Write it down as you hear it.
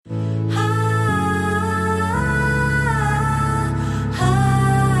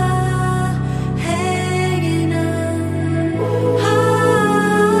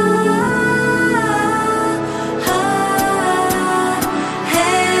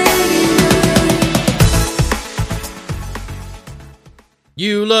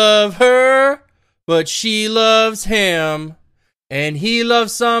You love her, but she loves him. And he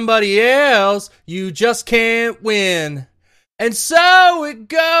loves somebody else, you just can't win. And so it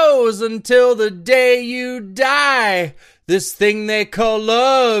goes until the day you die. This thing they call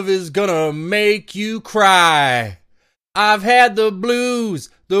love is gonna make you cry. I've had the blues,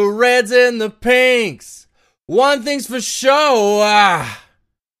 the reds and the pinks. One thing's for sure,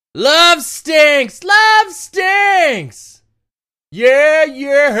 love stinks, love stinks. Yeah,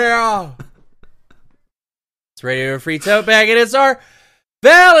 yeah. It's Radio Free Tote Bag, and it's our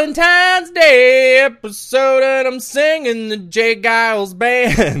Valentine's Day episode, and I'm singing the Jay Giles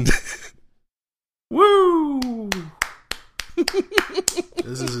Band. Woo!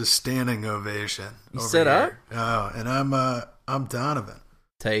 This is a standing ovation. You set up? Oh, and I'm Donovan.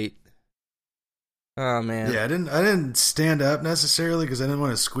 Tate. Oh man. Yeah, I didn't stand up necessarily because I didn't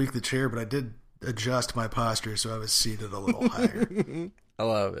want to squeak the chair, but I did adjust my posture so I was seated a little higher. I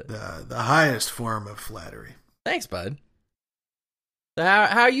love it. The highest form of flattery. Thanks, bud. So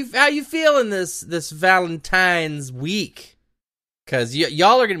how you feeling this Valentine's week? Because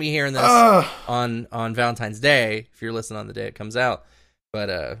y'all are gonna be hearing this on Valentine's Day if you're listening on the day it comes out.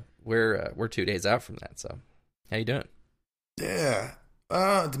 But we're 2 days out from that. So how you doing? Yeah,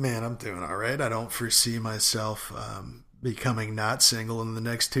 man, I'm doing all right. I don't foresee myself becoming not single in the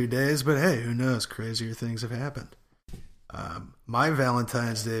next 2 days. But hey, who knows? Crazier things have happened. My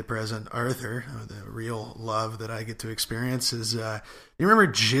Valentine's Day present, Arthur, the real love that I get to experience is, you remember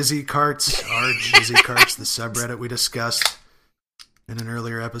Jizzy Carts? Our Jizzy Carts, the subreddit we discussed in an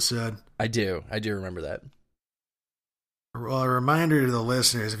earlier episode? I do remember that. Well, a reminder to the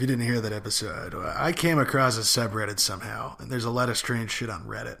listeners, if you didn't hear that episode, I came across a subreddit somehow, and there's a lot of strange shit on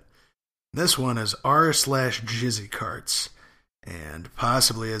Reddit. This one is r/Jizzy Carts, and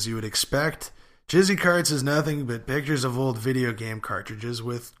possibly, as you would expect, Jizzy Carts is nothing but pictures of old video game cartridges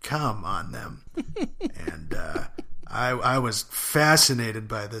with cum on them. And I was fascinated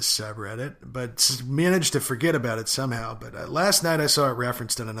by this subreddit, but managed to forget about it somehow. But last night I saw it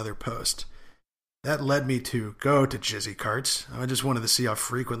referenced in another post. That led me to go to Jizzy Carts. I just wanted to see how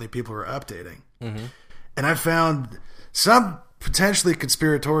frequently people were updating. Mm-hmm. And I found some potentially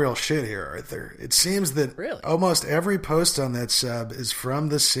conspiratorial shit here, Arthur. It seems that almost every post on that sub is from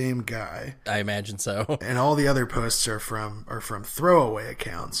the same guy. I imagine so. And all the other posts are from throwaway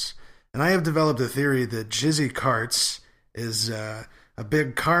accounts. And I have developed a theory that Jizzy Carts is a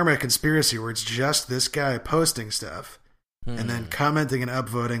big karma conspiracy where it's just this guy posting stuff and then commenting and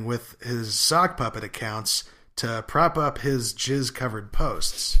upvoting with his sock puppet accounts to prop up his jizz-covered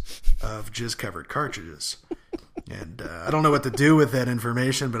posts of jizz-covered cartridges. And I don't know what to do with that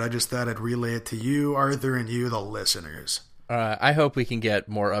information, but I just thought I'd relay it to you, Arthur, and you, the listeners. I hope we can get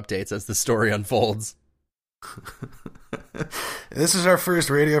more updates as the story unfolds. This is our first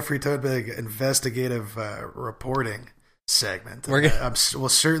Radio Free Tote Bag investigative reporting segment. We'll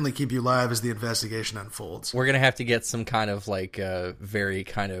certainly keep you live as the investigation unfolds. We're going to have to get some kind of very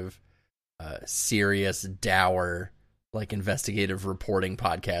kind of serious, dour, investigative reporting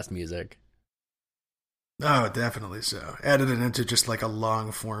podcast music. Oh, definitely so. Added it into just a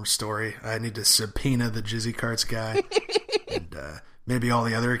long form story. I need to subpoena the Jizzy Carts guy and maybe all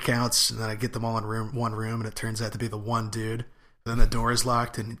the other accounts, and then I get them all in one room, and it turns out to be the one dude. Then the door is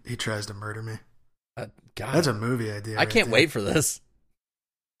locked, and he tries to murder me. God, that's a movie idea. I can't wait for this.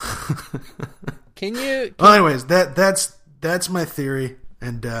 Can you? Well, anyways, that's my theory,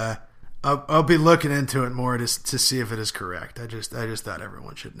 and I'll be looking into it more to see if it is correct. I just thought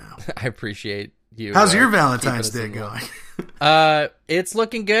everyone should know. I appreciate you. How's your Valentine's Day going? It's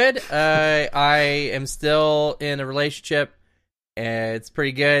looking good. I am still in a relationship. It's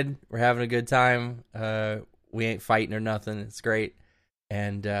pretty good. We're having a good time. We ain't fighting or nothing. It's great.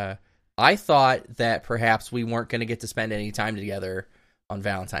 And I thought that perhaps we weren't going to get to spend any time together on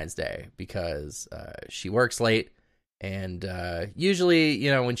Valentine's Day because she works late. And usually,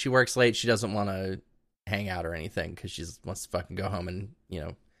 when she works late, she doesn't want to hang out or anything because she wants to fucking go home and,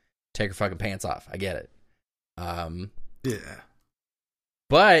 take her fucking pants off. I get it. Yeah.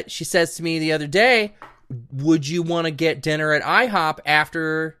 But she says to me the other day, would you want to get dinner at IHOP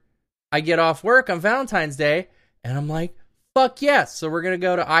after I get off work on Valentine's Day? And I'm like, fuck yes. So we're going to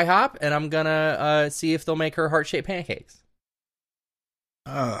go to IHOP and I'm going to see if they'll make her heart-shaped pancakes.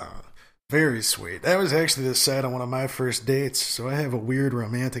 Oh, very sweet. That was actually the site on one of my first dates, so I have a weird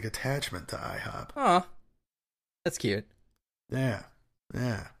romantic attachment to IHOP. Aw, that's cute. Yeah.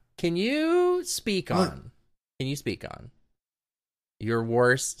 Can you speak on your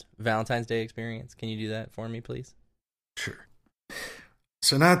worst Valentine's Day experience? Can you do that for me, please? Sure.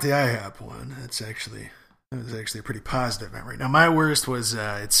 So not the IHOP one. That's actually That was actually a pretty positive memory. Now, my worst was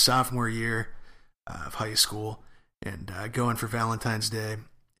it's sophomore year of high school and going for Valentine's Day.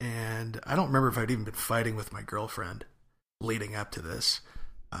 And I don't remember if I'd even been fighting with my girlfriend leading up to this.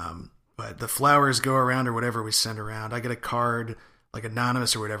 But the flowers go around or whatever we send around. I get a card, like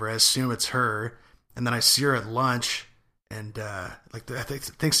anonymous or whatever. I assume it's her. And then I see her at lunch. And I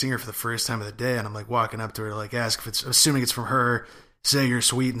think seeing her for the first time of the day. And I'm like walking up to her to like ask if it's, assuming it's from her, say you're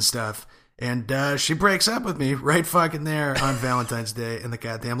sweet and stuff. And she breaks up with me right fucking there on Valentine's Day in the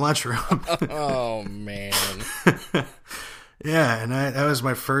goddamn lunchroom. Oh, man. Yeah, and that was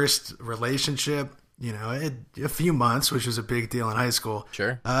my first relationship. You know, a few months, which was a big deal in high school.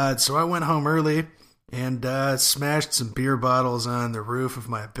 Sure. So I went home early and smashed some beer bottles on the roof of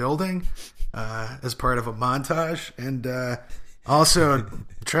my building as part of a montage. And also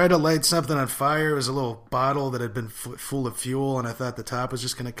tried to light something on fire. It was a little bottle that had been full of fuel, and I thought the top was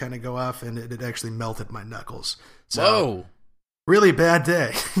just going to kind of go off, and it actually melted my knuckles. So, whoa. Really bad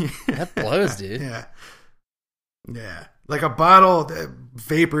day. That blows, dude. Yeah. Yeah. Like a bottle,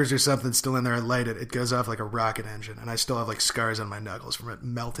 vapors or something still in there, I light it. It goes off like a rocket engine, and I still have like scars on my knuckles from it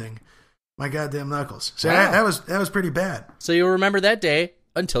melting my goddamn knuckles. So wow. that was pretty bad. So you'll remember that day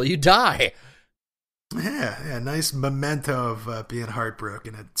until you die. Yeah, nice memento of being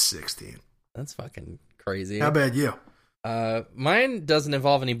heartbroken at 16. That's fucking crazy. How about you? Mine doesn't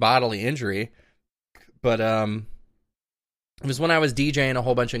involve any bodily injury, but it was when I was DJing a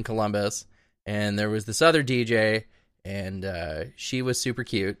whole bunch in Columbus, and there was this other DJ, and she was super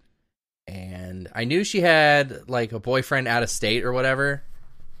cute, and I knew she had like a boyfriend out of state or whatever,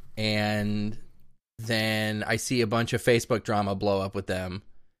 and then I see a bunch of Facebook drama blow up with them,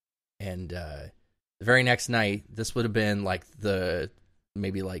 and the very next night, this would have been like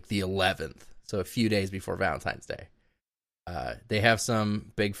maybe the 11th, so a few days before Valentine's Day. They have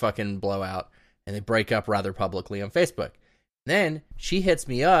some big fucking blowout, and they break up rather publicly on Facebook. Then she hits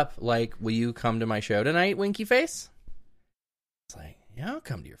me up like, will you come to my show tonight, Winky Face? It's like, yeah, I'll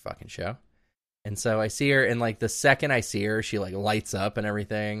come to your fucking show. And so I see her, and like the second I see her, she like lights up and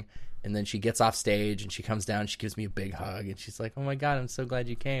everything. And then she gets off stage and she comes down, she gives me a big hug, and she's like, oh my God, I'm so glad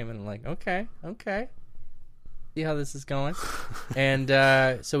you came. And I'm like, okay. See how this is going? And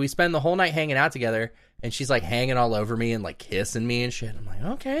so we spend the whole night hanging out together, and she's like hanging all over me and like kissing me and shit. I'm like,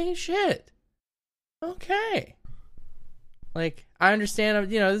 okay, shit. Okay. Like, I understand,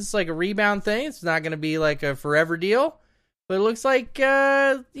 this is like a rebound thing. It's not going to be like a forever deal, but it looks like,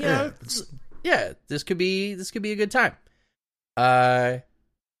 this could be a good time.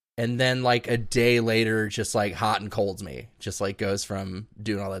 And then like a day later, just like hot and colds me, just like goes from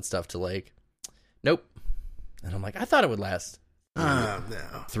doing all that stuff to like, nope. And I'm like, I thought it would last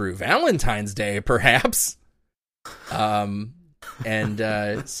through Valentine's Day, perhaps. So on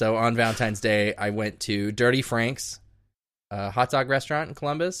Valentine's Day, I went to Dirty Frank's, hot dog restaurant in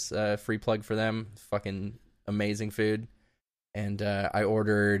Columbus. Free plug for them. Fucking amazing food. And I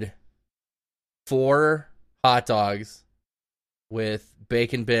ordered 4 hot dogs with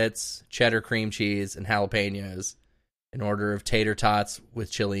bacon bits, cheddar cream cheese, and jalapenos, an order of tater tots with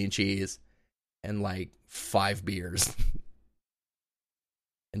chili and cheese, and like 5 beers.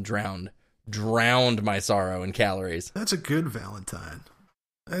 And drowned my sorrow in calories. That's a good Valentine.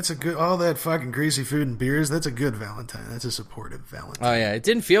 All that fucking greasy food and beers, that's a good Valentine. That's a supportive Valentine. Oh yeah, it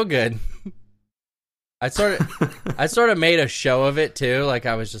didn't feel good. I sort of made a show of it too. Like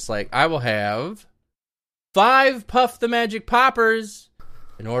I was just like, I will have 5 Puff the Magic Poppers,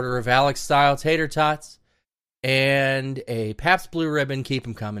 an order of Alex style tater tots, and a Pabst Blue Ribbon. Keep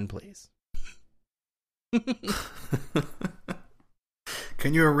 'em coming, please.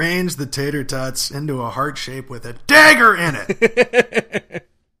 Can you arrange the tater tots into a heart shape with a dagger in it?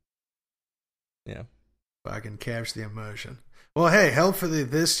 Yeah. Fucking catch the emotion. Well, hey, hopefully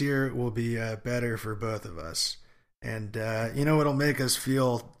this year will be better for both of us. And you know what'll make us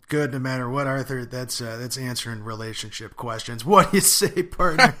feel good no matter what, Arthur? That's answering relationship questions. What do you say,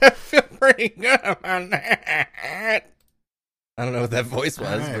 partner? I feel pretty good about that. I don't know what that voice was.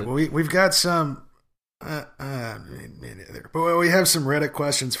 All right, but... well, we've got some... me neither. But we have some Reddit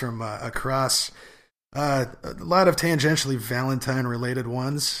questions from across a lot of tangentially Valentine-related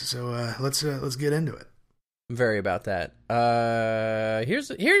ones. So let's get into it. I'm very about that. Here's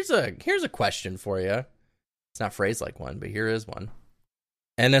a question for you. It's not phrased like one, but here is one.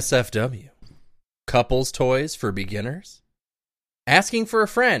 NSFW. Couples toys for beginners? Asking for a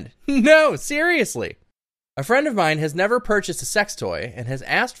friend. No, seriously. A friend of mine has never purchased a sex toy and has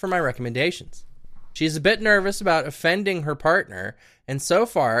asked for my recommendations. She's a bit nervous about offending her partner, and so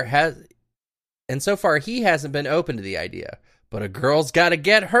far he hasn't been open to the idea. But a girl's got to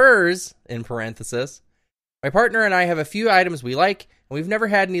get hers, in parenthesis. My partner and I have a few items we like, and we've never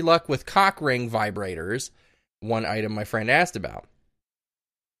had any luck with cock ring vibrators, one item my friend asked about.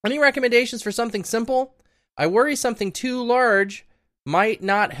 Any recommendations for something simple? I worry something too large might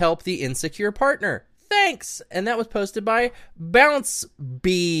not help the insecure partner. Thanks! And that was posted by Bounce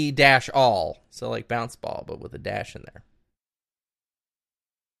B-all. So like bounce ball, but with a dash in there.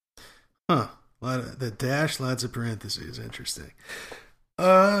 Huh. The dash, lots of parentheses. Interesting.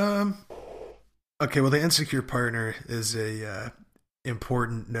 Okay, well, the insecure partner is a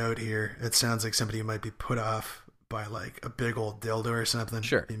important note here. It sounds like somebody who might be put off by like a big old dildo or something.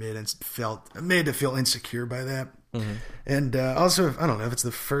 Sure. Be made to feel insecure by that. Mm-hmm. And also, I don't know if it's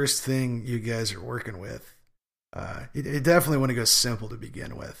the first thing you guys are working with. You definitely want to go simple to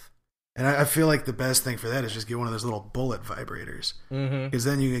begin with. And I feel like the best thing for that is just get one of those little bullet vibrators. Because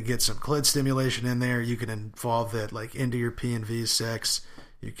then you can get some clit stimulation in there. You can involve that like into your P&V sex.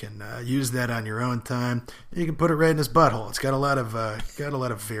 You can use that on your own time. You can put it right in his butthole. It's got a lot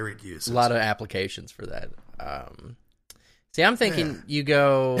of varied uses. A lot of applications for that. See, I'm thinking you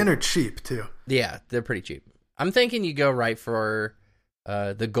go... And they're cheap, too. Yeah, they're pretty cheap. I'm thinking you go right for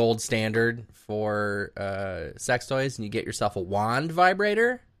the gold standard for sex toys, and you get yourself a wand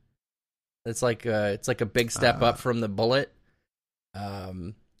vibrator. It's like a big step up from the bullet,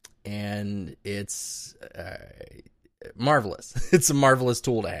 and it's marvelous. It's a marvelous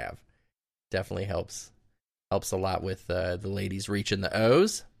tool to have. Definitely helps a lot with the ladies reaching the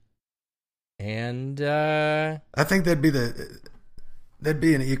O's. And I think that'd be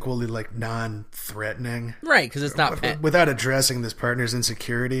an equally like non-threatening, right? Because it's not without addressing this partner's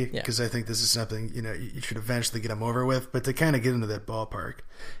insecurity. Yeah. Because I think this is something you should eventually get them over with. But to kind of get into that ballpark,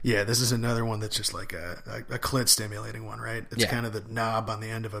 yeah, this is another one that's just like a clit stimulating one, right? It's kind of the knob on the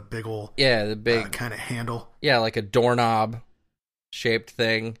end of a big old the big kind of handle. Yeah, like a doorknob shaped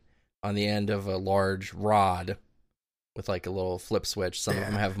thing on the end of a large rod with like a little flip switch. Some of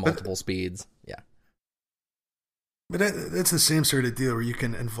them have multiple speeds. Yeah. But it's the same sort of deal where you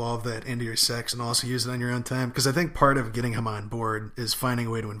can involve that into your sex and also use it on your own time. Because I think part of getting him on board is finding a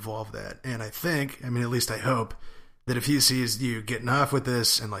way to involve that. And at least I hope, that if he sees you getting off with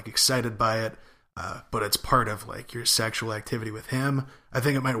this and like excited by it, but it's part of like your sexual activity with him, I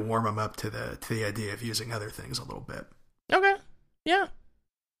think it might warm him up to the idea of using other things a little bit. Okay. Yeah.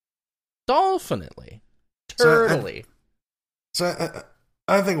 Definitely. Totally. So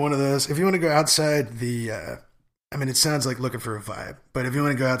I think one of those, if you want to go outside it sounds like looking for a vibe, but if you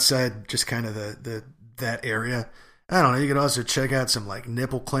want to go outside just kind of that area, I don't know, you could also check out some like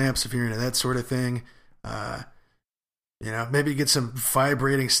nipple clamps if you're into that sort of thing. Maybe get some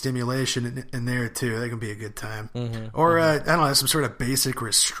vibrating stimulation in there too. That can be a good time. Or I don't know, some sort of basic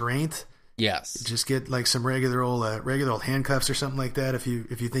restraint. Yes. Just get like some regular old handcuffs or something like that if you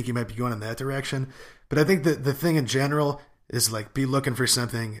think you might be going in that direction. But I think the thing in general is like be looking for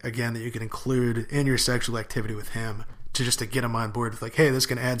something again that you can include in your sexual activity with him to get him on board with like, hey, this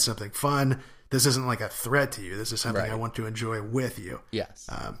can add something fun. This isn't like a threat to you. This is something I want to enjoy with you. Yes.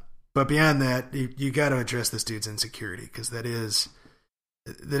 But beyond that, you got to address this dude's insecurity because that is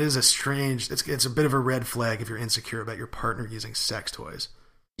a strange. It's a bit of a red flag if you're insecure about your partner using sex toys.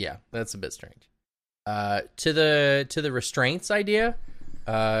 Yeah, that's a bit strange. To the restraints idea,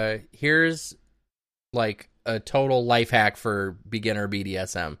 here's like a total life hack for beginner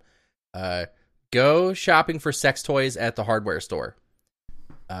BDSM. Go shopping for sex toys at the hardware store.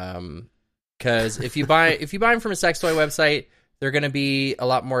 Because if you buy them from a sex toy website, they're going to be a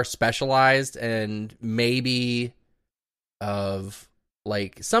lot more specialized and maybe of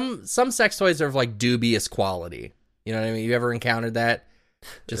like some sex toys are of like dubious quality. You know what I mean? You ever encountered that?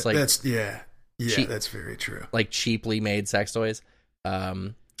 Just like that's that's very true. Like cheaply made sex toys.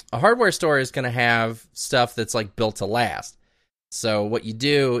 A hardware store is going to have stuff that's like built to last. So what you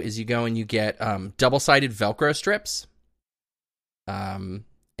do is you go and you get double-sided Velcro strips. And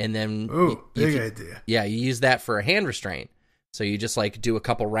then big idea. Yeah, you use that for a hand restraint. So you just like do a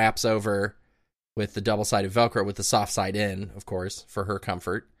couple wraps over with the double-sided Velcro with the soft side in, of course, for her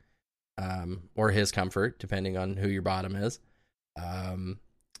comfort. Or his comfort, depending on who your bottom is.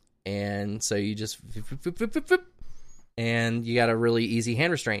 And so you just and you got a really easy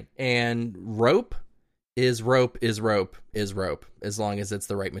hand restraint. And rope is rope, as long as it's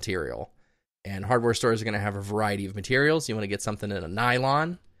the right material. And hardware stores are going to have a variety of materials. You want to get something in a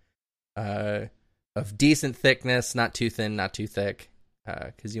nylon of decent thickness, not too thin, not too thick,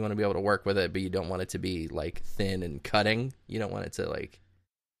 because you want to be able to work with it, but you don't want it to be like thin and cutting. You don't want it to like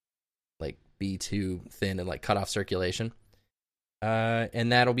be too thin and like cut off circulation.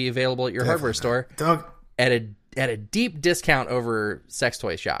 And that'll be available at your hardware store at a deep discount over sex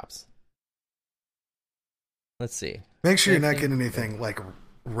toy shops. Let's see. Make sure you're not getting anything like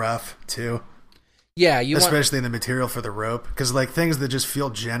rough too. Yeah, especially in the material for the rope, because like things that just feel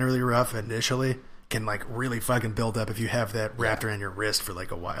generally rough initially can like really fucking build up if you have that wrapped around your wrist for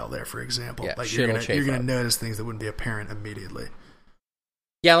like a while there, for example. Yeah, like you're gonna notice things that wouldn't be apparent immediately.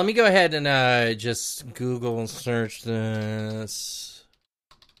 Yeah, let me go ahead and just Google search this.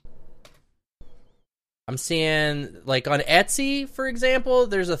 I'm seeing, like, on Etsy, for example,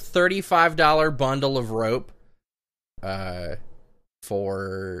 there's a $35 bundle of rope. It's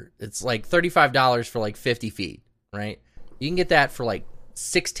like $35 for like 50 feet, right? You can get that for like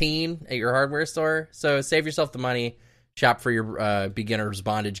 16 at your hardware store. So save yourself the money. Shop for your beginner's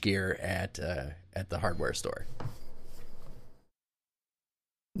bondage gear at the hardware store.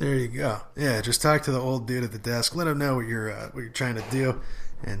 There you go. Yeah, just talk to the old dude at the desk. Let him know what you're trying to do,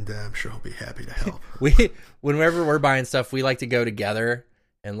 and I'm sure he'll be happy to help. Whenever we're buying stuff, we like to go together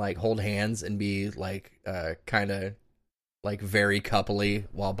and like hold hands and be like kind of like very coupley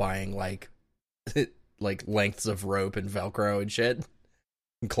while buying like like lengths of rope and Velcro and shit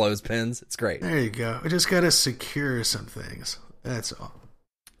and clothespins. It's great. There you go. We just gotta secure some things. That's all.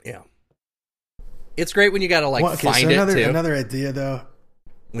 Yeah, it's great when you gotta like find it too. Another idea though.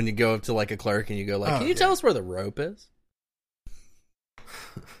 When you go up to like a clerk and you go like, "Can you tell us where the rope is?"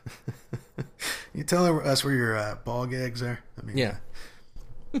 You tell us where your ball gags are. I mean, yeah.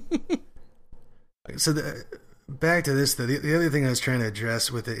 So back to this, the other thing I was trying to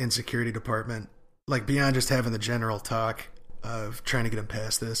address with the insecurity department, like beyond just having the general talk of trying to get him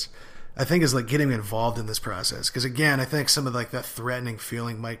past this, I think is like getting involved in this process. Because again, I think some of like that threatening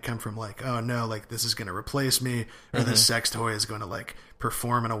feeling might come from like, oh no, like this is going to replace me, or this sex toy is going to like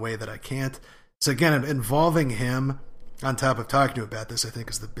perform in a way that I can't. So again, involving him on top of talking to him about this, I think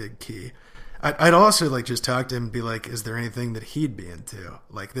is the big key. I'd also like just talk to him and be like, is there anything that he'd be into?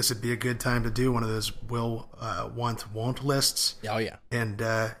 Like this would be a good time to do one of those will, want, won't lists. Oh yeah. And,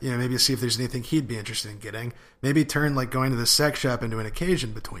 maybe see if there's anything he'd be interested in getting. Maybe turn like going to the sex shop into an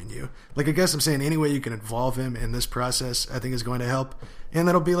occasion between you. Like I guess I'm saying any way you can involve him in this process, I think is going to help. And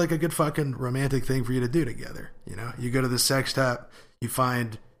that'll be like a good fucking romantic thing for you to do together. You know, you go to the sex shop, you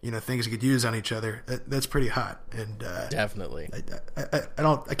find, things you could use on each other. That's pretty hot. And definitely,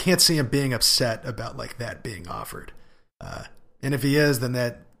 I can't see him being upset about like that being offered. And if he is,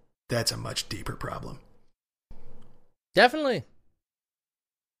 then that's a much deeper problem. Definitely.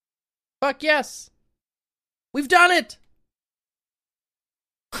 Fuck yes, we've done it.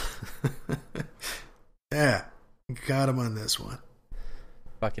 Yeah, got him on this one.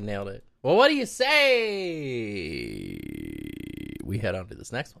 Fucking nailed it. Well, what do you say we head on to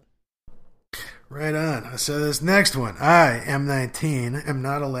this next one? Right on. So this next one, I am 19, am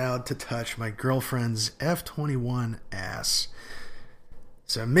not allowed to touch my girlfriend's F21 ass.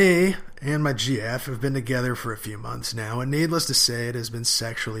 So me and my GF have been together for a few months now, and needless to say, it has been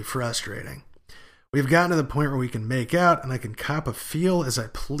sexually frustrating. We've gotten to the point where we can make out, and I can cop a feel as I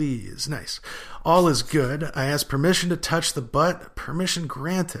please. Nice. All is good. I asked permission to touch the butt. Permission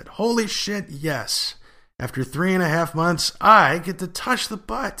granted. Holy shit, yes. After 3.5 months, I get to touch the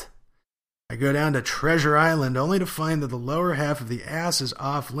butt. I go down to Treasure Island only to find that the lower half of the ass is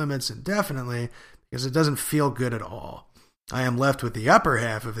off limits indefinitely because it doesn't feel good at all. I am left with the upper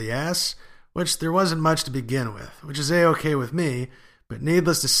half of the ass, which there wasn't much to begin with, which is A-okay with me, but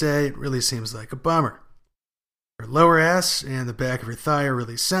needless to say, it really seems like a bummer. Her lower ass and the back of her thigh are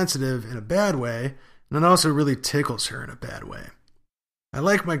really sensitive in a bad way, and it also really tickles her in a bad way. I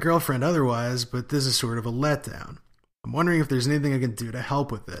like my girlfriend otherwise, but this is sort of a letdown. I'm wondering if there's anything I can do to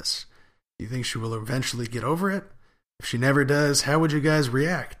help with this. Do you think she will eventually get over it? If she never does, how would you guys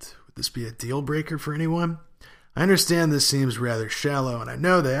react? Would this be a deal breaker for anyone? I understand this seems rather shallow, and I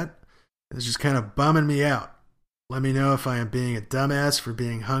know that. It's just kind of bumming me out. Let me know if I am being a dumbass for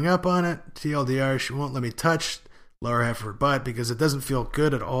being hung up on it. TLDR, she won't let me touch lower half of her butt because it doesn't feel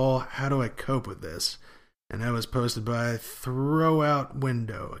good at all. How do I cope with this? And that was posted by Throw Out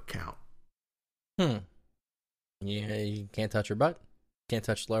Window account. Yeah, you can't touch her butt. Can't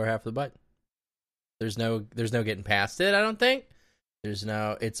touch the lower half of the butt. There's no getting past it, I don't think.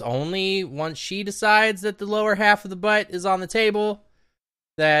 It's only once she decides that the lower half of the butt is on the table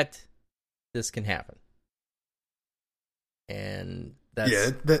that this can happen. And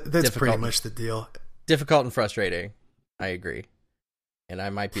that's pretty much the deal. Difficult and frustrating. I agree. And I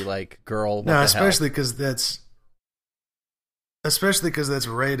might be like, girl, what no, the especially because that's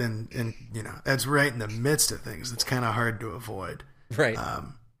right in that's right in the midst of things. It's kind of hard to avoid. Right.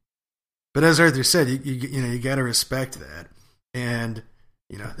 But as Arthur said, you got to respect that. And,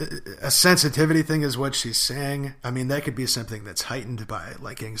 a sensitivity thing is what she's saying. I mean, that could be something that's heightened by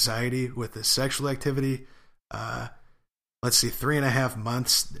like anxiety with the sexual activity. Let's see, 3.5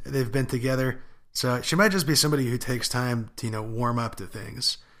 months they've been together. So she might just be somebody who takes time to, warm up to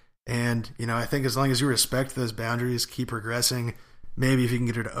things. And, I think as long as you respect those boundaries, keep progressing, maybe if you can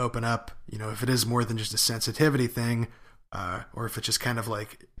get her to open up, if it is more than just a sensitivity thing, or if it's just kind of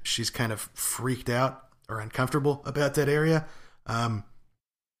like she's kind of freaked out or uncomfortable about that area,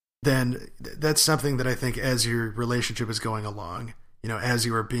 then that's something that I think as your relationship is going along, as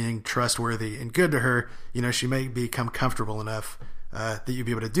you are being trustworthy and good to her, she may become comfortable enough that you'll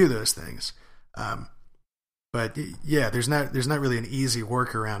be able to do those things. But yeah, there's not really an easy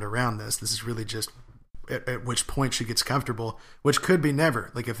workaround around this. This is really just at which point she gets comfortable, which could be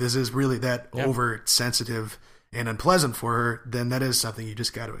never. Like if this is really that over sensitive and unpleasant for her, then that is something you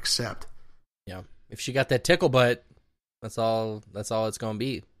just got to accept. Yeah. If she got that tickle butt, that's all it's going to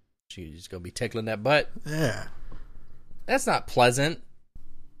be. She's going to be tickling that butt. Yeah. That's not pleasant.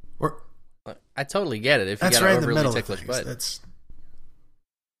 Or I totally get it. If you that's got right an in the overly middle ticklish of butt. things.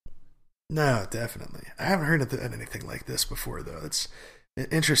 No, definitely. I haven't heard of anything like this before, though. It's an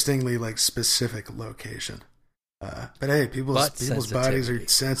interestingly specific location. But hey, people's bodies are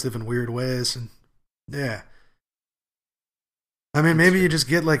sensitive in weird ways, and yeah. I mean, maybe you just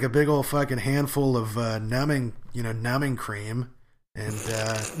get like a big old fucking handful of numbing cream,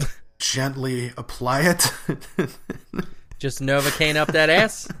 and gently apply it. Just Novocaine up that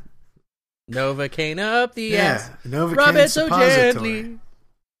ass. Novocaine up the ass. Novocaine rub it so suppository.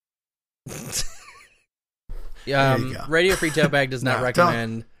 gently. Radio Free Tote Bag does not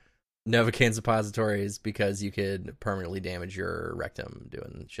recommend Novocaine suppositories because you could permanently damage your rectum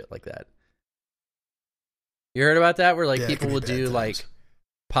doing shit like that. You heard about that? Where people will do times.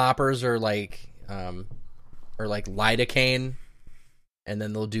 Poppers or lidocaine, and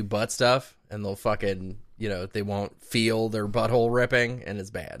then they'll do butt stuff, and they'll fucking they won't feel their butthole ripping, and it's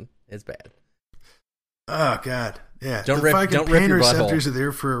bad. It's bad. Oh god, yeah. Don't the rip fucking your pain butthole. receptors are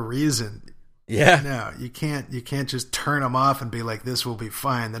there for a reason. Yeah. No, you can't just turn them off and be like, this will be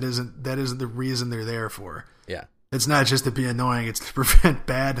fine. That isn't the reason they're there for. Yeah. It's not just to be annoying. It's to prevent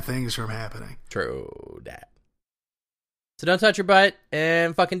bad things from happening. True that. So don't touch your butt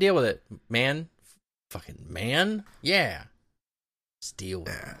and fucking deal with it, man. Fucking man. Yeah. Just deal with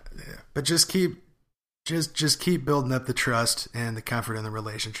it. Yeah. But just keep building up the trust and the comfort in the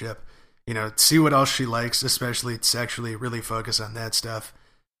relationship. See what else she likes, especially sexually. Really focus on that stuff.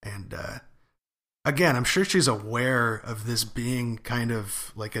 And again, I'm sure she's aware of this being kind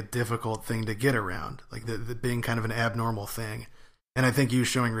of like a difficult thing to get around, like the being kind of an abnormal thing. And I think you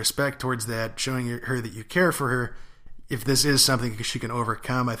showing respect towards that, showing her that you care for her, if this is something she can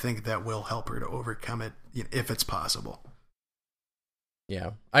overcome, I think that will help her to overcome it, if it's possible.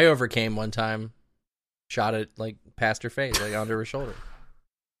 Yeah. I overcame one time, shot it past her face, onto her shoulder.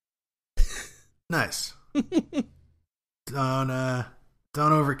 Nice. Don't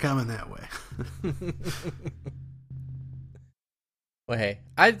overcome in that way. Well, hey,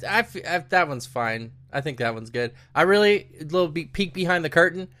 I that one's fine. I think that one's good. A little peek behind the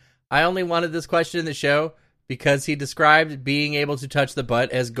curtain. I only wanted this question in the show because he described being able to touch the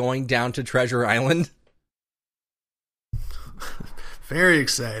butt as going down to Treasure Island. Very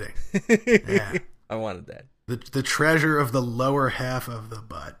exciting. Yeah. I wanted that. The treasure of the lower half of the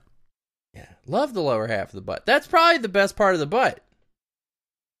butt. Yeah, love the lower half of the butt. That's probably the best part of the butt.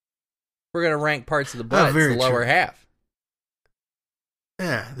 We're gonna rank parts of the butt. It's the lower half.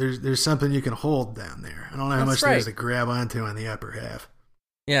 Yeah, there's something you can hold down there. I don't know how much there's to grab onto on the upper half.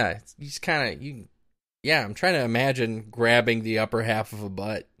 Yeah, you just kind of Yeah, I'm trying to imagine grabbing the upper half of a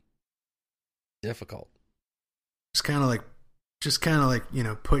butt. Difficult. Just kind of like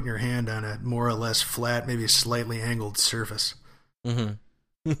putting your hand on a more or less flat, maybe slightly angled surface.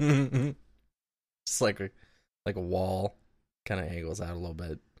 Mm-hmm. Just like a wall, kind of angles out a little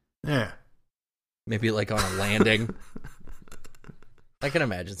bit. Yeah. Maybe on a landing. I can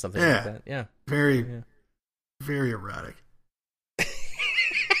imagine something like that. Yeah. Very erotic.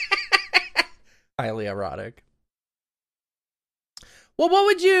 Highly erotic. Well, what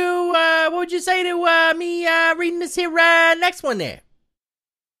would you say to me reading this here next one there?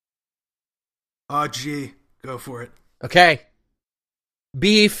 Oh, gee, go for it. Okay.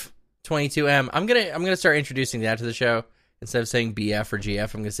 Beef 22M. I'm gonna start introducing that to the show. Instead of saying BF or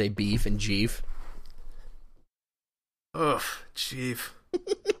GF, I'm gonna say beef and Jeef. Ugh, Chief.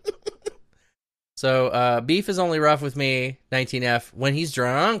 So, Beef is only rough with me, 19F, when he's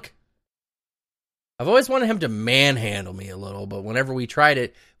drunk. I've always wanted him to manhandle me a little, but whenever we tried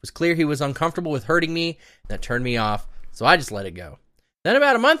it, it was clear he was uncomfortable with hurting me, and that turned me off, so I just let it go. Then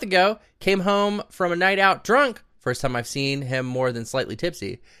about a month ago, came home from a night out drunk, first time I've seen him more than slightly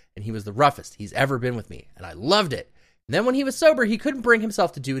tipsy, and he was the roughest he's ever been with me, and I loved it. And then when he was sober, he couldn't bring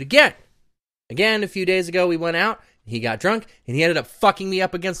himself to do it again. Again, a few days ago, we went out, he got drunk, and he ended up fucking me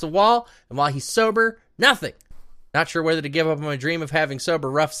up against the wall, and while he's sober, nothing. Not sure whether to give up on my dream of having sober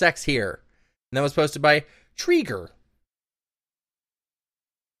rough sex here. And that was posted by Trigger.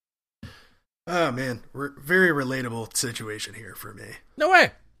 Oh, man. Very relatable situation here for me. No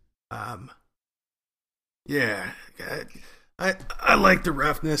way. Yeah. I like the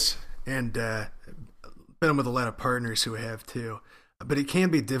roughness, and been with a lot of partners who have too. But it can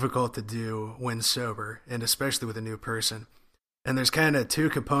be difficult to do when sober, and especially with a new person. And there's kind of two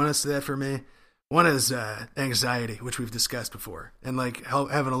components to that for me. One is anxiety, which we've discussed before. And like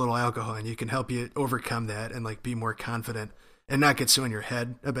having a little alcohol, and you can help you overcome that and like be more confident and not get so in your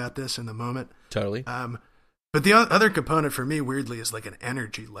head about this in the moment. Totally. But the other component for me, weirdly, is like an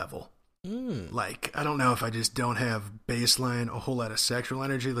energy level. Like, I don't know if I just don't have baseline a whole lot of sexual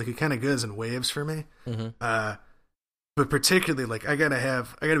energy. Like, it kind of goes in waves for me. But particularly, like, I gotta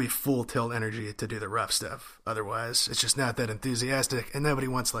be full tilt energy to do the rough stuff. Otherwise, it's just not that enthusiastic, and nobody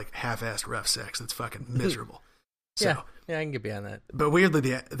wants like half-assed rough sex. That's fucking miserable. So, yeah, I can get behind that. But weirdly,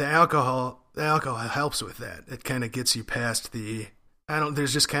 the alcohol helps with that. It kind of gets you past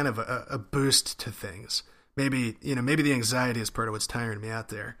there's just kind of a boost to things. Maybe the anxiety is part of what's tiring me out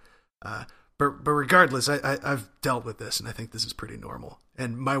there. But regardless, I've dealt with this, and I think this is pretty normal.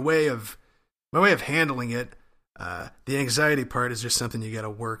 And my way of handling it, the anxiety part is just something you got to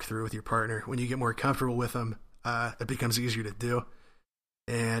work through with your partner. When you get more comfortable with them, it becomes easier to do.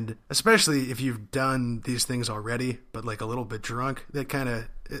 And especially if you've done these things already, but like a little bit drunk,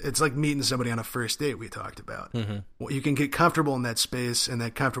 it's like meeting somebody on a first date we talked about. Well, you can get comfortable in that space, and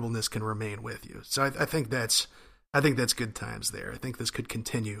that comfortableness can remain with you. So I think that's good times there. I think this could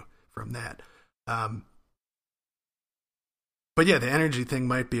continue from that. But yeah, the energy thing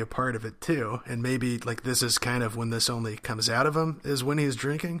might be a part of it too. And maybe like this is kind of when this only comes out of him is when he's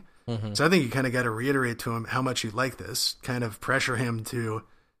drinking. So I think you kind of got to reiterate to him how much you like this, kind of pressure him to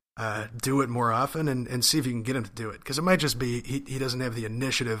do it more often, and see if you can get him to do it. Because it might just be he doesn't have the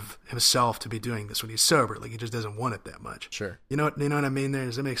initiative himself to be doing this when he's sober. Like he just doesn't want it that much. Sure. You know what I mean there?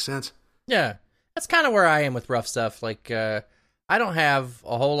 Does that make sense? Yeah. That's kind of where I am with rough stuff. Like, I don't have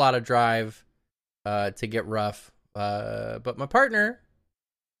a whole lot of drive to get rough. But my partner,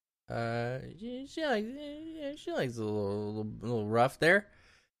 she likes a little rough there.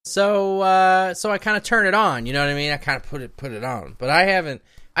 So I kind of turn it on, you know what I mean? I kind of put it on, but I haven't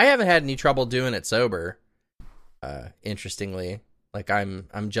had any trouble doing it sober. Interestingly, like I'm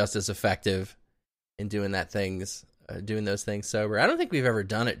just as effective in doing those things sober. I don't think we've ever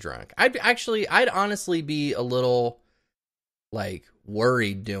done it drunk. I'd honestly be a little like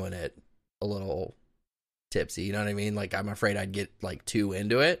worried doing it a little tipsy, you know what I mean? Like I'm afraid I'd get like too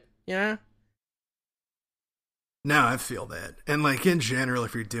into it, you know? No, I feel that. And like in general,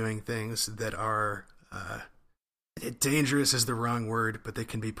 if you're doing things that are dangerous is the wrong word, but they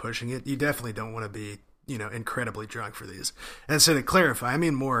can be pushing it, you definitely don't want to be, incredibly drunk for these. And so to clarify, I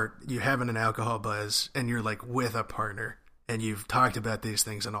mean more you having an alcohol buzz and you're like with a partner and you've talked about these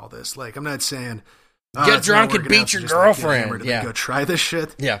things and all this. Like I'm not saying get drunk and beat your girlfriend. Yeah. Go try this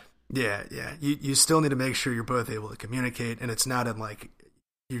shit. Yeah. Yeah. You still need to make sure you're both able to communicate, and it's not in like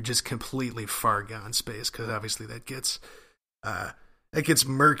you're just completely far gone space, because obviously that gets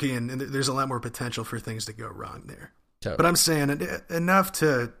murky, and there's a lot more potential for things to go wrong there. Totally. But I'm saying enough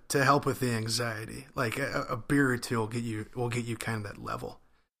to help with the anxiety. Like a beer or two will get you kind of that level.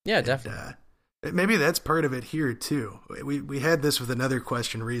 Yeah, definitely. Maybe that's part of it here too. We had this with another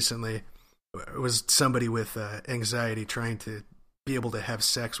question recently. It was somebody with anxiety trying to be able to have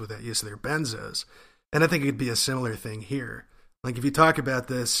sex without use of their benzos, and I think it could be a similar thing here. Like if you talk about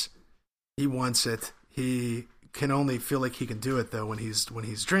this, he wants it. He can only feel like he can do it though when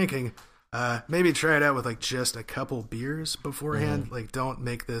he's drinking. Maybe try it out with like just a couple beers beforehand. Like don't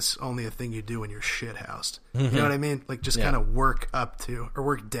make this only a thing you do when you're shithoused. You know what I mean? Like just kind of work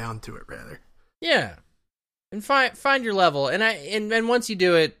down to it rather. Yeah, and find your level. And once you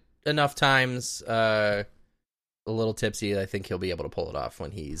do it enough times, a little tipsy, I think he'll be able to pull it off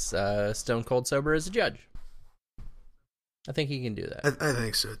when he's stone cold sober as a judge. I think he can do that. I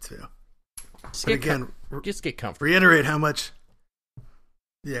think so too. Just get comfortable. Reiterate how much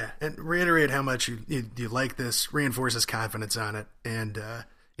you like this. Reinforce his confidence on it, and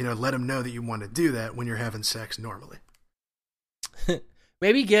let him know that you want to do that when you're having sex normally.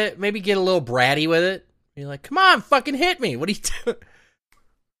 maybe get a little bratty with it. You're like, come on, fucking hit me. What are you doing?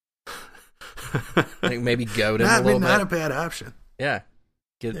 I think maybe goad him a little bit. Not a bad option. Yeah.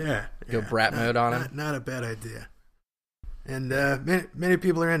 Go brat mode on him. Not a bad idea. And many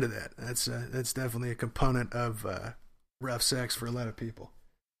people are into that. That's definitely a component of rough sex for a lot of people.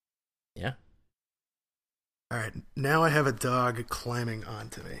 Yeah. All right, now I have a dog climbing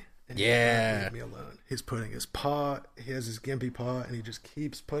onto me. And he won't leave me alone. He's putting his paw, he has his gimpy paw, and he just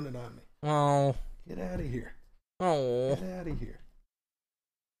keeps putting it on me. Oh. Get out of here. Oh. Get out of here.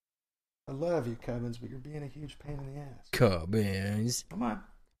 I love you, Cubbins, but you're being a huge pain in the ass. Cubbins. Come on.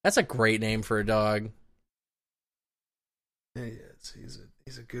 That's a great name for a dog. Yeah, he is.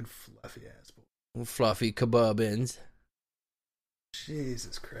 He's a good fluffy ass boy. Fluffy Cubbins.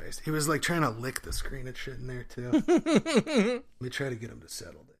 Jesus Christ. He was like trying to lick the screen and shit in there too. Let me try to get him to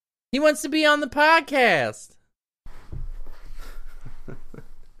settle it. He wants to be on the podcast.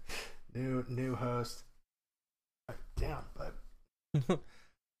 New host. Right, down, bud.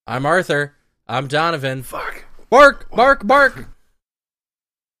 I'm Arthur. I'm Donovan. Fuck. Bark.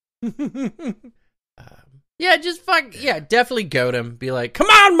 Yeah, just fuck. Yeah, definitely goat him. Be like, come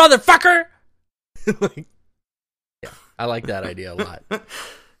on, motherfucker. Like, yeah, I like that idea a lot.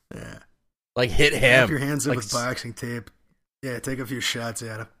 Yeah. Like, hit him. Wrap your hands up like, with boxing tape. Yeah, take a few shots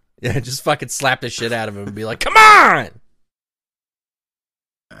at him. Yeah, just fucking slap the shit out of him and be like, come on.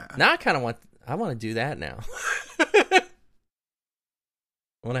 Now I want to do that now. I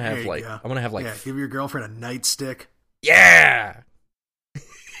want to have like, yeah, give your girlfriend a nightstick. Yeah.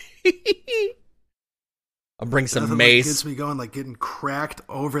 I'll bring some Nothing mace. Gets me going, like getting cracked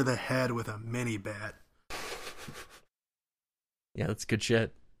over the head with a mini bat. Yeah, that's good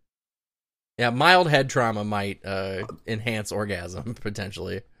shit. Yeah, mild head trauma might enhance orgasm,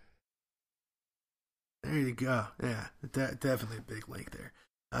 potentially. There you go. Yeah, definitely a big link there.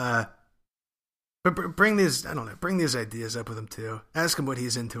 But bring these ideas up with him too. Ask him what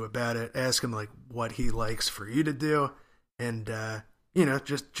he's into about it. Ask him like what he likes for you to do, and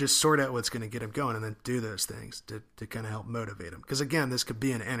just sort out what's going to get him going, and then do those things to kind of help motivate him. Because again, this could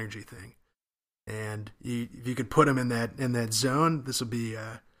be an energy thing, and if you could put him in that zone, this will be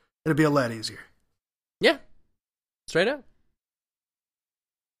it'll be a lot easier. Yeah, straight up.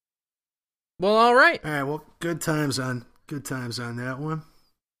 Well, all right. All right. Well, good times on that one.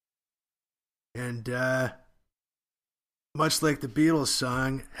 And much like the Beatles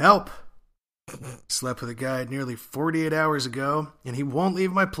song, "Help!" Slept with a guy nearly 48 hours ago, and he won't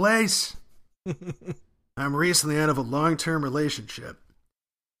leave my place. I'm recently out of a long-term relationship.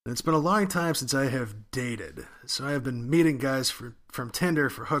 And it's been a long time since I have dated, so I have been meeting guys from Tinder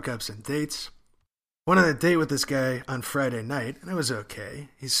for hookups and dates. Went on a date with this guy on Friday night, and it was okay.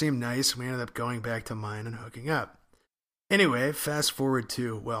 He seemed nice, and we ended up going back to mine and hooking up. Anyway, fast forward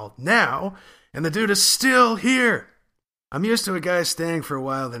to, well, now, and the dude is still here. I'm used to a guy staying for a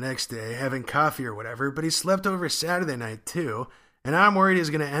while the next day, having coffee or whatever, but he slept over Saturday night too, and I'm worried he's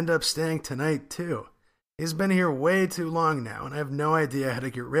going to end up staying tonight too. He's been here way too long now, and I have no idea how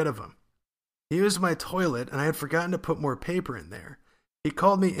to get rid of him. He used my toilet, and I had forgotten to put more paper in there. He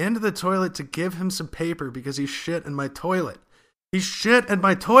called me into the toilet to give him some paper because he shit in my toilet. He shit in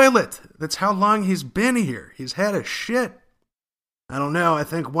my toilet! That's how long he's been here. He's had a shit. I don't know, I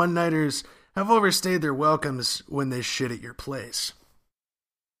think one-nighters have overstayed their welcomes when they shit at your place.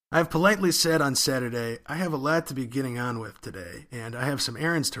 I've politely said on Saturday, I have a lot to be getting on with today, and I have some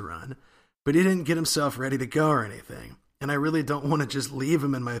errands to run, but he didn't get himself ready to go or anything, and I really don't want to just leave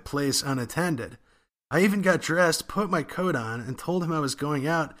him in my place unattended. I even got dressed, put my coat on, and told him I was going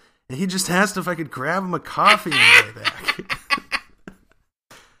out, and he just asked if I could grab him a coffee on the way back.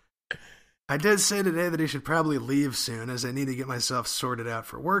 I did say today that he should probably leave soon, as I need to get myself sorted out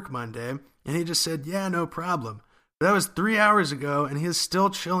for work Monday, and he just said, yeah, no problem. But that was 3 hours ago, and he is still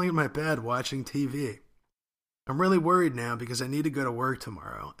chilling in my bed watching TV. I'm really worried now because I need to go to work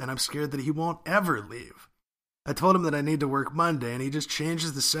tomorrow, and I'm scared that he won't ever leave. I told him that I need to work Monday, and he just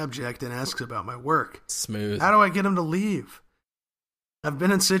changes the subject and asks about my work. Smooth. How do I get him to leave? I've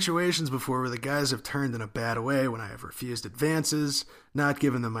been in situations before where the guys have turned in a bad way when I have refused advances, not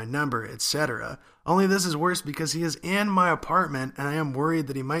given them my number, etc. Only this is worse because he is in my apartment, and I am worried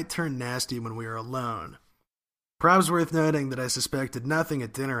that he might turn nasty when we are alone. Probs worth noting that I suspected nothing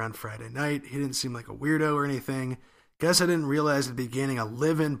at dinner on Friday night. He didn't seem like a weirdo or anything. Guess I didn't realize I'd be gaining a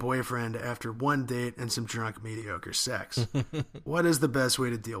live-in boyfriend after one date and some drunk, mediocre sex. What is the best way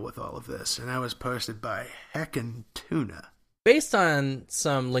to deal with all of this? And that was posted by Heckin' Tuna. Based on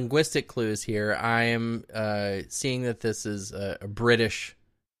some linguistic clues here, I am seeing that this is a British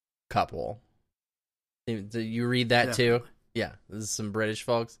couple. Do you read that Definitely. too? Yeah, this is some British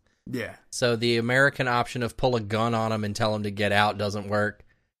folks. Yeah. So the American option of pull a gun on them and tell them to get out doesn't work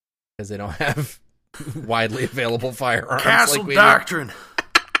because they don't have widely available firearms. Castle like we Doctrine. do.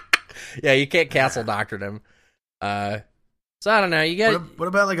 Yeah, you can't castle doctrine him. So I don't know. You got What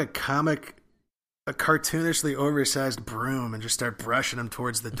about like a cartoonishly oversized broom and just start brushing him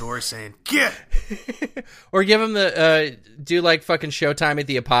towards the door saying, "Get!" Or give him the, do like fucking Showtime at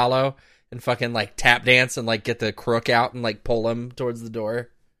the Apollo and fucking like tap dance and like get the crook out and like pull him towards the door.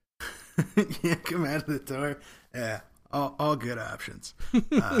 Yeah, come out of the door. Yeah, all good options.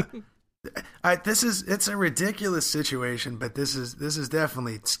 It's a ridiculous situation, but this is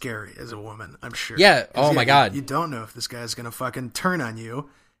definitely scary as a woman, I'm sure. Yeah. Oh my God. You don't know if this guy's gonna fucking turn on you,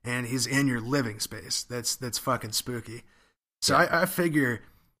 and he's in your living space. That's fucking spooky. So I figure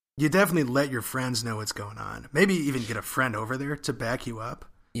you definitely let your friends know what's going on. Maybe even get a friend over there to back you up.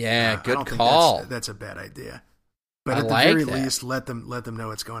 Yeah, good I don't call. Think that's a bad idea. But I at the like very that. least, let them know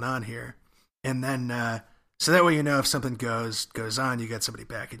what's going on here, and then so that way you know if something goes on, you got somebody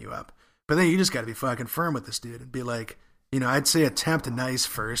backing you up. But then you just got to be fucking firm with this dude and be like, I'd say attempt nice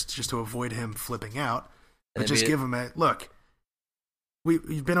first, just to avoid him flipping out, but just give him a look.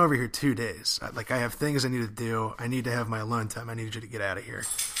 You've been over here 2 days. I have things I need to do. I need to have my alone time. I need you to get out of here.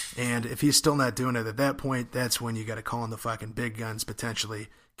 And if he's still not doing it at that point, that's when you got to call in the fucking big guns potentially.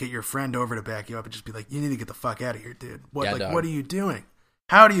 Get your friend over to back you up and just be like, you need to get the fuck out of here, dude. What are you doing?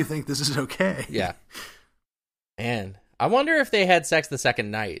 How do you think this is okay? Yeah. Man, I wonder if they had sex the second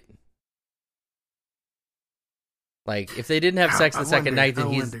night. Like, if they didn't have sex the second night,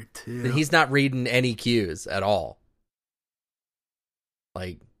 then he's not reading any cues at all.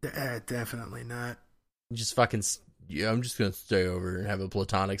 Like, definitely not. Just fucking, I'm just gonna stay over and have a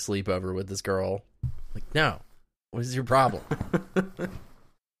platonic sleepover with this girl. Like, no. What is your problem?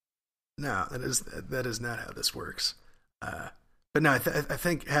 No, that is not how this works. But no, I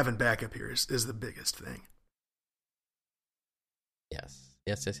think having backup here is the biggest thing. Yes.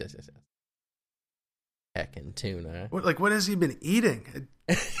 Heckin' tuna. What has he been eating?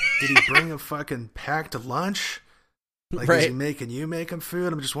 Did he bring a fucking packed lunch? Like, right. Is he making you make him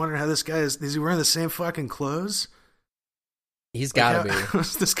food? I'm just wondering how this guy is he wearing the same fucking clothes? He's gotta be.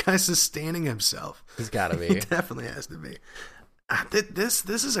 How's this guy sustaining himself? He's gotta be. He definitely has to be. This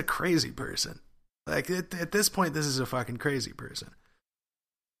is a crazy person. Like, at this point, this is a fucking crazy person.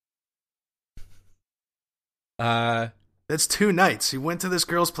 That's 2 nights. He went to this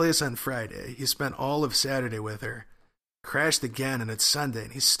girl's place on Friday. He spent all of Saturday with her. Crashed again, and it's Sunday,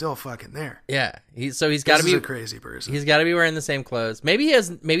 and he's still fucking there. Yeah, he's got to be a crazy person. He's got to be wearing the same clothes. Maybe he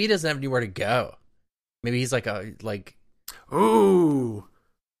doesn't have anywhere to go. Maybe he's ooh.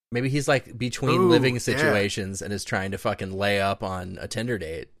 Maybe he's like between living situations and is trying to fucking lay up on a Tinder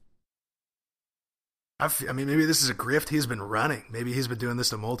date. I mean, maybe this is a grift he's been running. Maybe he's been doing this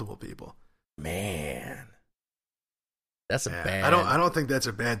to multiple people. Man, that's bad. I don't think that's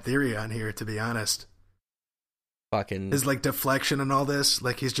a bad theory on here, to be honest. Fucking his deflection and all this,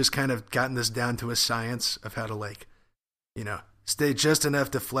 he's just kind of gotten this down to a science of how to stay just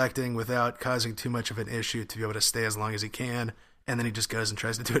enough deflecting without causing too much of an issue to be able to stay as long as he can, and then he just goes and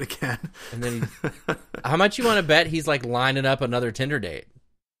tries to do it again. And then how much you want to bet he's lining up another Tinder date?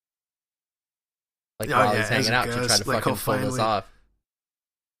 While he's hanging out to try to fucking pull this off.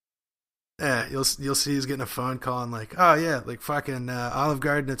 Yeah, you'll see he's getting a phone call and oh yeah, fucking Olive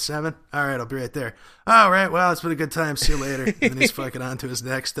Garden at 7. All right, I'll be right there. All right, well, it's been a good time. See you later. And then he's fucking on to his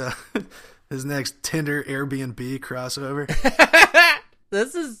next Tinder Airbnb crossover.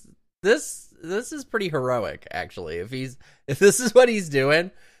 This is pretty heroic, actually. If this is what he's doing,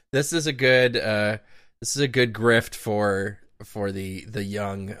 this is a good grift for the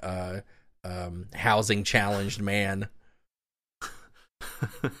young housing challenged man.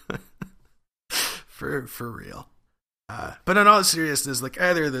 For real. But in all seriousness,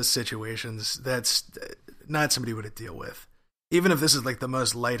 either of those situations, that's not somebody would deal with. Even if this is the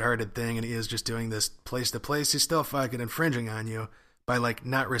most lighthearted thing and he is just doing this place to place, he's still fucking infringing on you by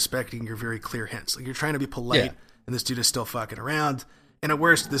not respecting your very clear hints. You're trying to be polite and this dude is still fucking around. And at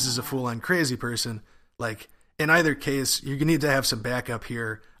worst, this is a full-on crazy person. In either case, you need to have some backup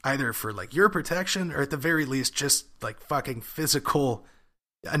here, either for your protection or at the very least just fucking physical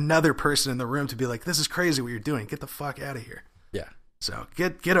another person in the room to be this is crazy what you're doing. Get the fuck out of here. Yeah. So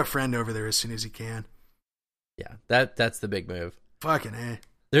get a friend over there as soon as you can. Yeah, that's the big move. Fucking A.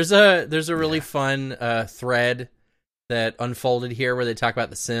 There's a really fun thread that unfolded here where they talk about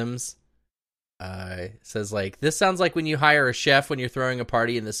The Sims. It says this sounds like when you hire a chef when you're throwing a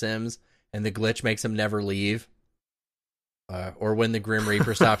party in The Sims and the glitch makes him never leave. Or when the Grim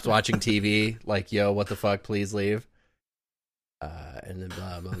Reaper stops watching TV, yo, what the fuck, please leave. And then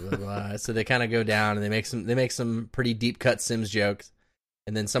blah blah blah blah. So they kind of go down and they make some pretty deep cut Sims jokes,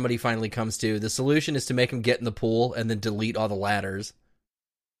 and then somebody finally comes to the solution is to make him get in the pool and then delete all the ladders.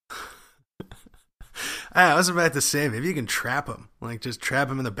 I was about to say, maybe you can trap them. Like, just trap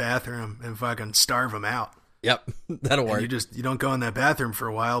them in the bathroom and fucking starve them out. Yep, that'll work. And you don't go in that bathroom for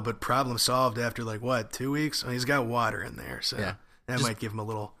a while, but problem solved after, like, what, 2 weeks? He's got water in there, so that might give him a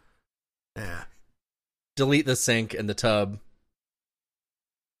little, delete the sink and the tub.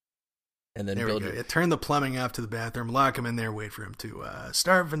 And then build it. Turn the plumbing off to the bathroom, lock him in there, wait for him to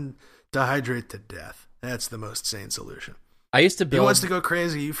starve and dehydrate to death. That's the most sane solution. I used to build. He wants to go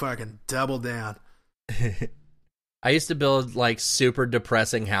crazy, you fucking double down. I used to build like super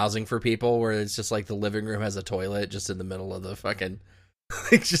depressing housing for people where it's just like the living room has a toilet just in the middle of the fucking,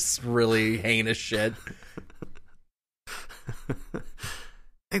 like, just really heinous shit. I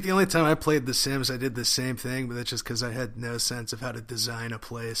think the only time I played The Sims, I did the same thing, but that's just because I had no sense of how to design a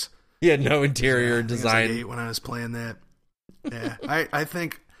place. He had no interior design. I was like 8 when I was playing that. Yeah, I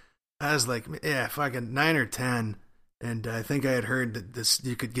think I was like, fucking 9 or 10. And I think I had heard that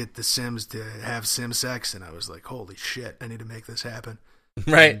you could get the Sims to have sim sex, and I was like, holy shit, I need to make this happen.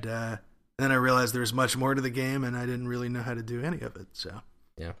 Right. And then I realized there was much more to the game, and I didn't really know how to do any of it. So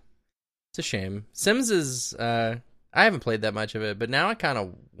yeah, it's a shame. Sims is, I haven't played that much of it, but now I kind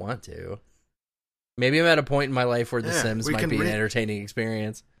of want to. Maybe I'm at a point in my life where The Sims might be an entertaining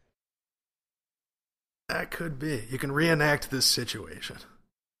experience. That could be. You can reenact this situation.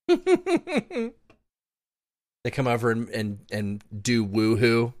 They come over and do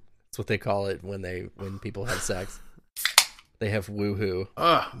woohoo. That's what they call it when people have sex. They have woohoo.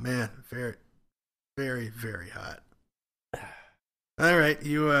 Oh man, very, very, very hot. All right,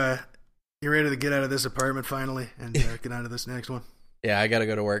 you ready to get out of this apartment finally and get out of this next one? Yeah, I gotta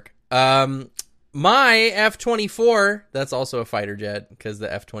go to work. My F-24. That's also a fighter jet because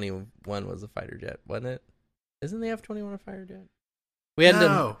the F-21 was a fighter jet, wasn't it? Isn't the F-21 a fighter jet? We hadn't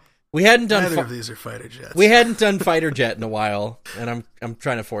done. Neither of these are fighter jets. We hadn't done fighter jet in a while, and I'm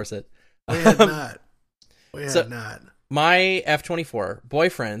trying to force it. We had not. My F-24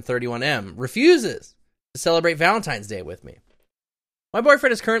 boyfriend, 31M, refuses to celebrate Valentine's Day with me. My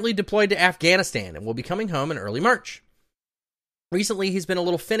boyfriend is currently deployed to Afghanistan and will be coming home in early March. Recently, he's been a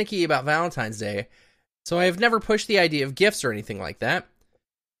little finicky about Valentine's Day, so I have never pushed the idea of gifts or anything like that.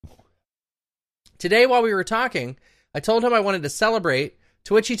 Today, while we were talking, I told him I wanted to celebrate,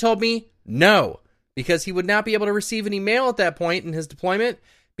 to which he told me no, because he would not be able to receive any mail at that point in his deployment,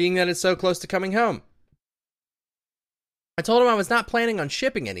 being that it's so close to coming home. I told him I was not planning on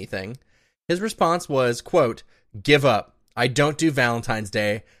shipping anything. His response was, quote, "Give up. I don't do Valentine's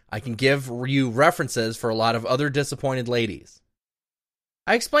Day. I can give you references for a lot of other disappointed ladies."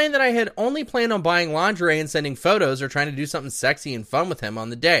 I explained that I had only planned on buying lingerie and sending photos or trying to do something sexy and fun with him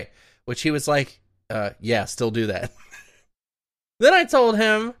on the day, which he was like, yeah, still do that. Then I told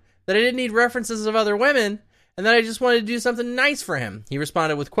him that I didn't need references of other women and that I just wanted to do something nice for him. He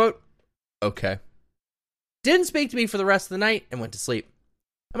responded with, quote, "Okay." Didn't speak to me for the rest of the night and went to sleep.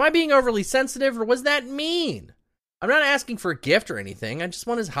 Am I being overly sensitive or was that mean? I'm not asking for a gift or anything. I just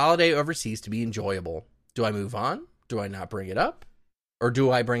want his holiday overseas to be enjoyable. Do I move on? Do I not bring it up? Or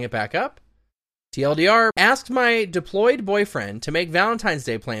do I bring it back up? TLDR, asked my deployed boyfriend to make Valentine's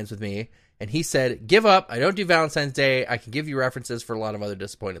Day plans with me, and he said, "Give up. I don't do Valentine's Day. I can give you references for a lot of other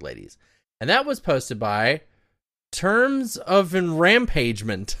disappointed ladies." And that was posted by Terms of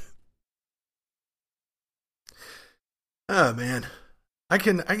Enrampagement. Oh, man. I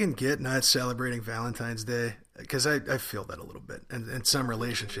can get not celebrating Valentine's Day because I feel that a little bit. And in some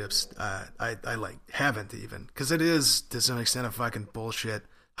relationships, I like haven't even, because it is to some extent a fucking bullshit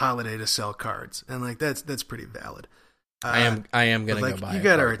holiday to sell cards, and like that's pretty valid. I am gonna go buy. You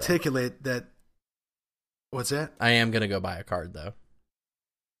got to articulate that. What's that? I am gonna go buy a card though.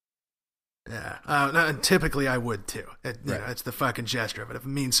 Yeah. No, typically I would too. You know, it's the fucking gesture of it. If it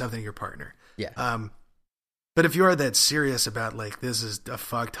means something to your partner. Yeah. But if you are that serious about like this is a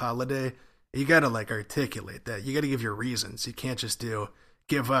fucked holiday, you got to like articulate that. You got to give your reasons. You can't just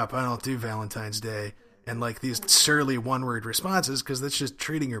give up. I don't do Valentine's Day and like these surly one-word responses, because that's just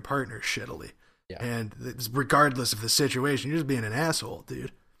treating your partner shittily. Yeah. And it's regardless of the situation, you're just being an asshole,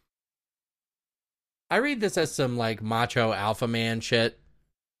 dude. I read this as some like macho alpha man shit.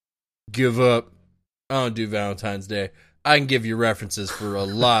 Give up. I don't do Valentine's Day. I can give you references for a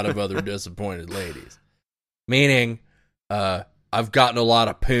lot of other disappointed ladies. Meaning, I've gotten a lot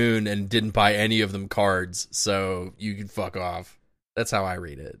of poon and didn't buy any of them cards, so you can fuck off. That's how I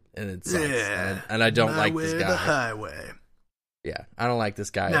read it, and it sucks. Yeah, and I don't like this guy. The highway. Yeah, I don't like this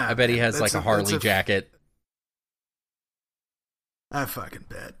guy. Nah, I bet he has like a Harley jacket. I fucking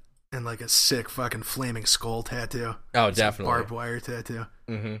bet. And like a sick fucking flaming skull tattoo. Oh, definitely. Barbed wire tattoo.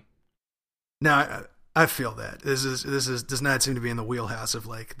 Mm-hmm. Now, I feel that this does not seem to be in the wheelhouse of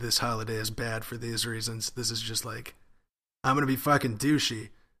like this holiday is bad for these reasons. This is just like I'm gonna be fucking douchey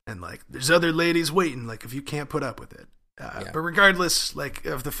and like there's other ladies waiting. Like if you can't put up with it, but regardless like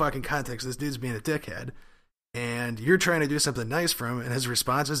of the fucking context, this dude's being a dickhead, and you're trying to do something nice for him, and his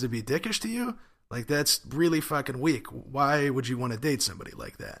response is to be dickish to you. Like that's really fucking weak. Why would you want to date somebody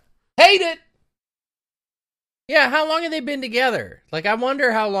like that? Hate it. Yeah, how long have they been together? Like I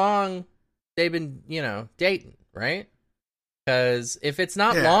wonder how long they've been, dating, right? Because if it's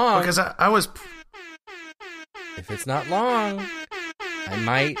not long... Because I was... If it's not long, I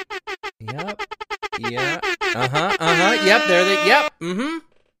might... Yep. Yeah. Yep, there they... Yep. Mm-hmm.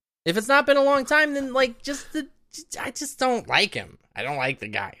 If it's not been a long time, then, like, I just don't like him. I don't like the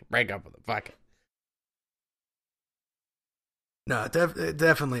guy. Break up with him. Fuck it. No,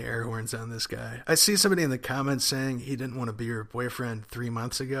 definitely air horns on this guy. I see somebody in the comments saying he didn't want to be your boyfriend 3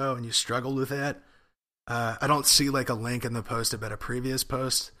 months ago, and you struggled with that. I don't see like a link in the post about a previous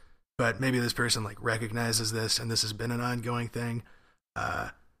post, but maybe this person like recognizes this, and this has been an ongoing thing.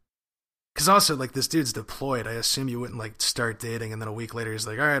 Because also like this dude's deployed. I assume you wouldn't like start dating, and then a week later he's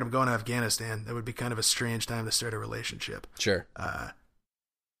like, "All right, I'm going to Afghanistan." That would be kind of a strange time to start a relationship. Sure.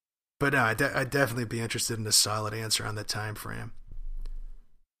 But no, I'd definitely be interested in a solid answer on the time frame.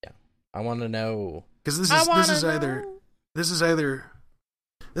 Yeah, I want to know because this is either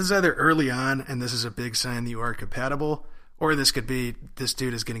early on, and this is a big sign that you are compatible, or this could be this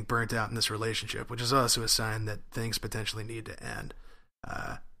dude is getting burnt out in this relationship, which is also a sign that things potentially need to end.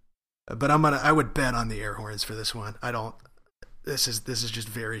 But I would bet on the air horns for this one. I don't. This is just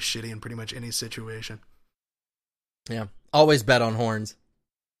very shitty in pretty much any situation. Yeah, always bet on horns.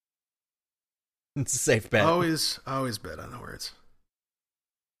 It's a safe bet. Always bet on horns.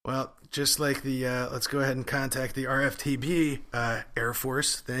 Well, just like the, let's go ahead and contact the RFTB Air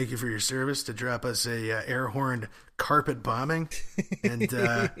Force. Thank you for your service to drop us a air horn carpet bombing, and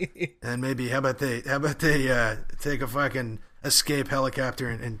maybe how about they take a fucking escape helicopter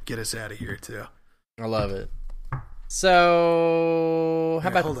and get us out of here too. I love it. So how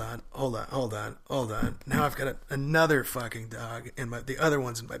about hold on. Now I've got another fucking dog, and the other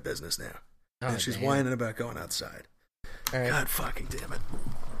one's in my business now. And she's whining about going outside. All right. God fucking damn it.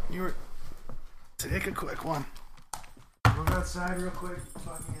 Take a quick one. Go outside real quick,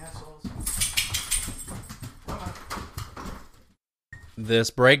 fucking assholes. Come on. This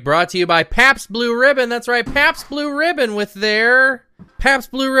break brought to you by Pabst Blue Ribbon. That's right, Pabst Blue Ribbon with their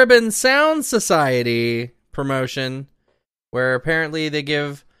Pabst Blue Ribbon Sound Society promotion, where apparently they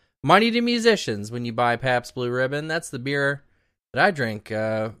give money to musicians when you buy Pabst Blue Ribbon. That's the beer that I drink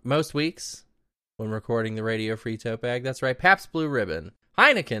most weeks when recording the Radio Free Tote Bag. That's right, Pabst Blue Ribbon.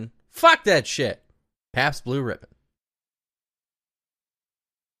 Heineken, fuck that shit. Pabst Blue Ribbon.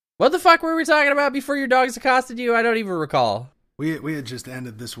 What the fuck were we talking about before your dogs accosted you? I don't even recall. We had just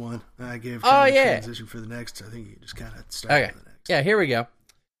ended this one. I gave transition for the next. I think you just kind of started the next. Yeah, here we go.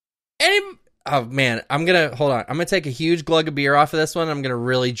 Oh man, I'm gonna take a huge glug of beer off of this one. I'm gonna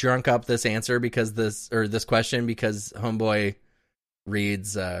really drunk up this answer because this question because homeboy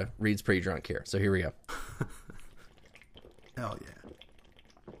reads pretty drunk here. So here we go. Hell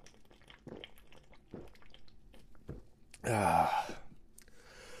yeah.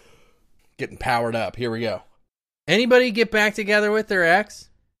 Getting powered up. Here we go. Anybody get back together with their ex?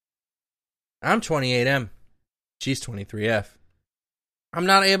 I'm 28M. She's 23F. I'm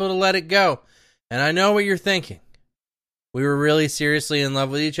not able to let it go. And I know what you're thinking. We were really seriously in love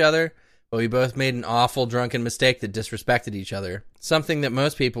with each other, but we both made an awful drunken mistake that disrespected each other. Something that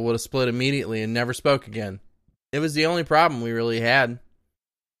most people would have split immediately and never spoke again. It was the only problem we really had.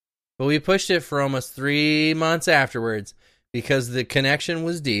 But we pushed it for almost 3 months afterwards because the connection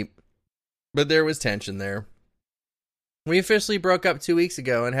was deep, but there was tension there. We officially broke up 2 weeks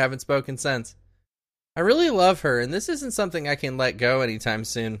ago and haven't spoken since. I really love her, and this isn't something I can let go anytime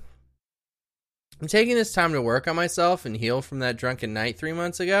soon. I'm taking this time to work on myself and heal from that drunken night 3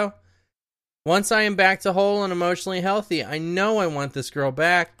 months ago. Once I am back to whole and emotionally healthy, I know I want this girl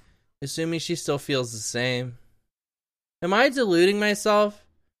back, assuming she still feels the same. Am I deluding myself?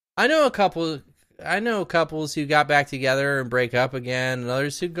 I know couples who got back together and break up again, and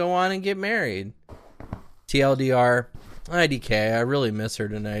others who go on and get married. TLDR, IDK, I really miss her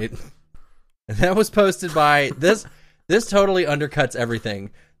tonight. And that was posted by this totally undercuts everything.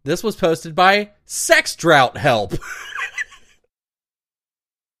 This was posted by Sex Drought Help.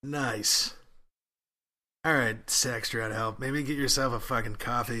 Nice. All right, Sex Drought Help. Maybe get yourself a fucking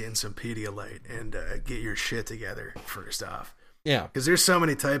coffee and some Pedialyte and get your shit together first off. Yeah. Because there's so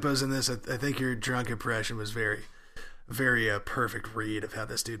many typos in this. I think your drunk impression was very, very perfect read of how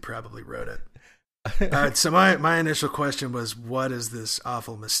this dude probably wrote it. All right, so my initial question was, what is this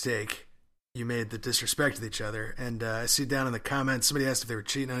awful mistake you made that disrespected each other? And I see down in the comments, somebody asked if they were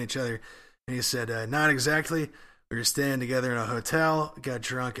cheating on each other, and he said, not exactly. We were staying together in a hotel, got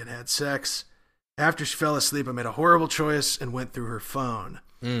drunk, and had sex. After she fell asleep, I made a horrible choice and went through her phone.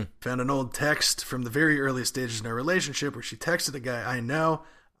 Found an old text from the very early stages in our relationship where she texted a guy I know,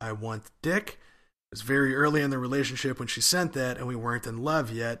 I want dick. It was very early in the relationship when she sent that, and we weren't in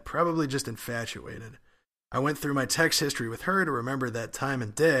love yet, probably just infatuated. I went through my text history with her to remember that time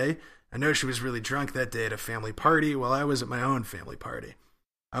and day. I know she was really drunk that day at a family party while I was at my own family party.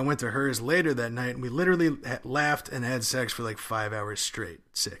 I went to hers later that night, and we literally laughed and had sex for like 5 hours straight.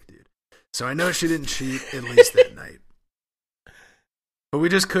 Sick, dude. So I know she didn't cheat, at least that night. But we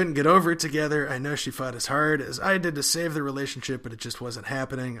just couldn't get over it together. I know she fought as hard as I did to save the relationship, but it just wasn't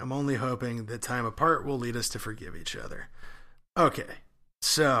happening. I'm only hoping that time apart will lead us to forgive each other. Okay,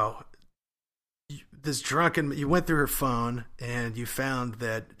 so you went through her phone and you found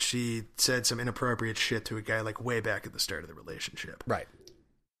that she said some inappropriate shit to a guy like way back at the start of the relationship. Right.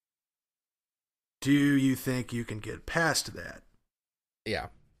 Do you think you can get past that? Yeah.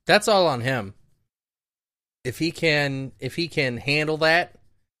 That's all on him. If he can handle that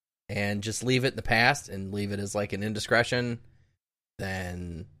and just leave it in the past and leave it as like an indiscretion,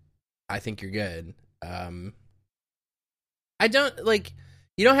 then I think you're good. I don't like,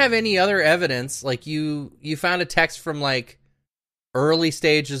 you don't have any other evidence. Like you found a text from like early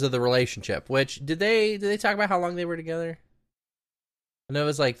stages of the relationship, which did they talk about how long they were together? I know it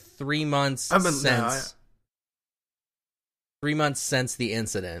was like 3 months since 3 months since the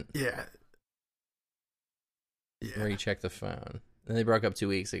incident. Yeah. Where you check the phone. And they broke up 2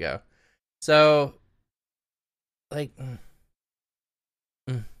 weeks ago. So, like,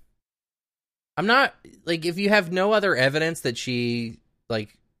 I'm not, like, if you have no other evidence that she,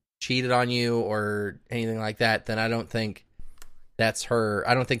 like, cheated on you or anything like that, then I don't think that's her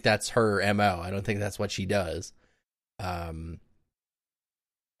MO. I don't think that's what she does. So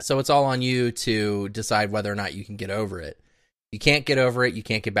it's all on you to decide whether or not you can get over it. If you can't get over it, you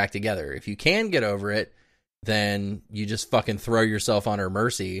can't get back together. If you can get over it, then you just fucking throw yourself on her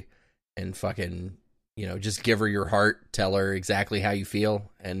mercy and fucking, just give her your heart, tell her exactly how you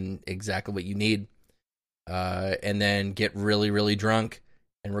feel and exactly what you need. And then get really, really drunk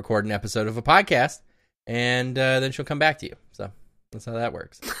and record an episode of a podcast. And then she'll come back to you. So that's how that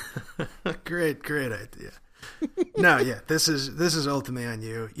works. Great idea. No, yeah, this is ultimately on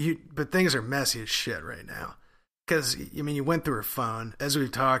you. But things are messy as shit right now. Because, you went through her phone. As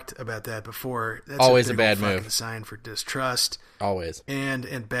we've talked about that before, that's always a bad fucking move. Sign for distrust. Always.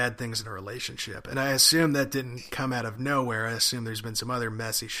 And bad things in a relationship. And I assume that didn't come out of nowhere. I assume there's been some other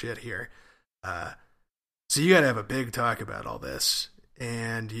messy shit here. So you got to have a big talk about all this.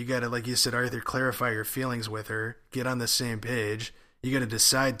 And you got to, like you said, Arthur, clarify your feelings with her. Get on the same page. You got to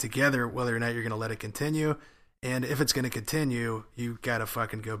decide together whether or not you're going to let it continue. And if it's going to continue, you got to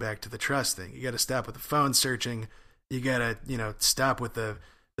fucking go back to the trust thing. You got to stop with the phone searching. You got to, stop with the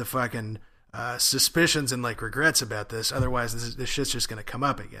fucking suspicions and like regrets about this. Otherwise, this shit's just going to come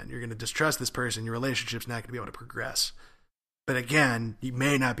up again. You're going to distrust this person. Your relationship's not going to be able to progress. But again, you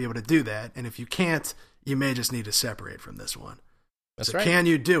may not be able to do that. And if you can't, you may just need to separate from this one. That's so right. Can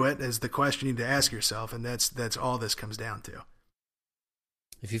you do it is the question you need to ask yourself. And that's all this comes down to.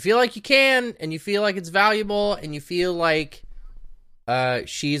 If you feel like you can, and you feel like it's valuable, and you feel like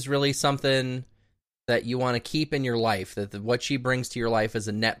she's really something that you want to keep in your life, that what she brings to your life is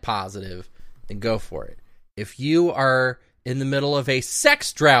a net positive, then go for it. If you are in the middle of a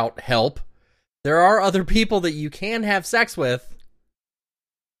sex drought, there are other people that you can have sex with.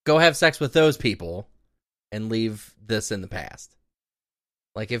 Go have sex with those people and leave this in the past.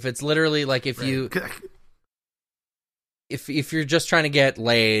 Like, if it's literally, like, if you... If you're just trying to get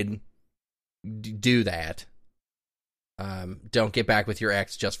laid, do that. Don't get back with your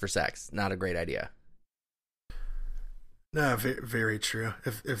ex just for sex. Not a great idea. No, very true.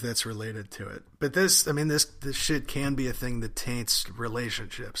 If that's related to it, but this shit can be a thing that taints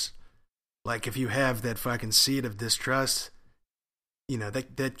relationships. Like if you have that fucking seed of distrust,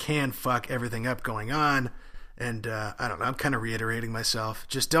 that can fuck everything up going on. And I don't know. I'm kind of reiterating myself.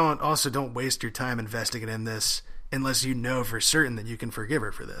 Just don't waste your time investigating in this. Unless you know for certain that you can forgive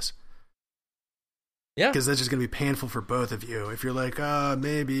her for this. Yeah. Because that's just going to be painful for both of you. If you're like,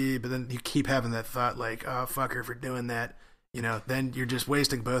 maybe, but then you keep having that thought like, fuck her for doing that, then you're just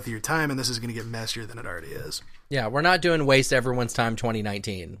wasting both of your time and this is going to get messier than it already is. Yeah, we're not doing Waste Everyone's Time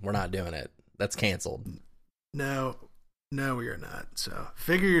 2019. We're not doing it. That's canceled. No, we are not. So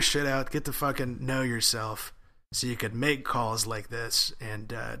figure your shit out. Get to fucking know yourself. so you could make calls like this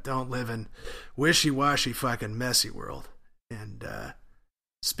and don't live in wishy-washy fucking messy world. And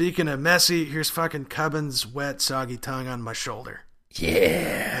speaking of messy, here's fucking Cubbins' wet, soggy tongue on my shoulder.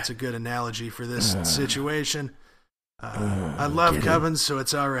 Yeah. That's a good analogy for this situation. I love Cubbins, so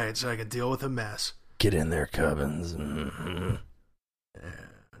it's all right, so I can deal with a mess. Get in there, Cubbins. Mm-hmm.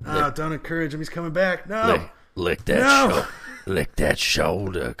 Oh, don't encourage him. He's coming back. No. Lick that lick that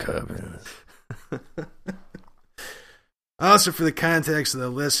shoulder, Cubbins. Also, for the context of the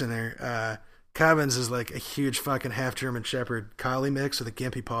listener, Cubbins is like a huge fucking half German Shepherd collie mix with a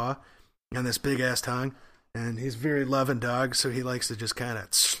gimpy paw and this big ass tongue. And he's a very loving dog, so he likes to just kind of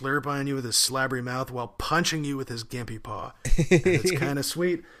slurp on you with his slobbery mouth while punching you with his gimpy paw. And it's kind of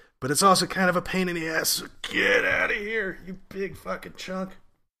sweet, but it's also kind of a pain in the ass. So get out of here, you big fucking chunk.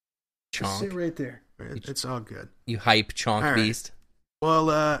 Just sit right there. It's all good. You hype chonk beast. Well,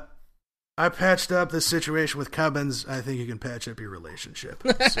 I patched up this situation with Cubbins. I think you can patch up your relationship.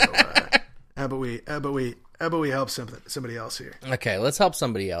 So, how about we help somebody else here? Okay, let's help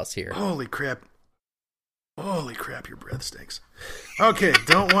somebody else here. Holy crap, your breath stinks. Okay,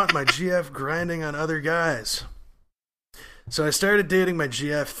 don't want my GF grinding on other guys. So I started dating my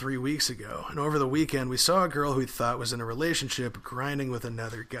GF 3 weeks ago, and over the weekend we saw a girl who we thought was in a relationship grinding with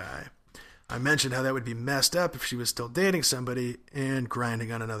another guy. I mentioned how that would be messed up if she was still dating somebody and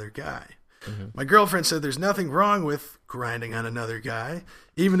grinding on another guy. Mm-hmm. My girlfriend said there's nothing wrong with grinding on another guy,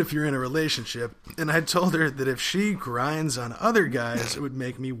 even if you're in a relationship, and I told her that if she grinds on other guys, it would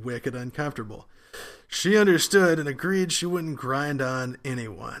make me wicked uncomfortable. She understood and agreed she wouldn't grind on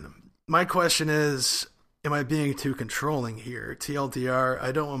anyone. My question is, am I being too controlling here? TLDR,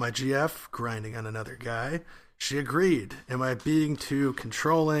 I don't want my GF grinding on another guy. She agreed. Am I being too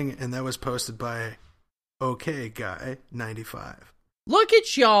controlling? And that was posted by OK Guy 95. Look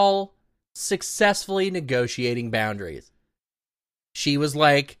at y'all successfully negotiating boundaries. She was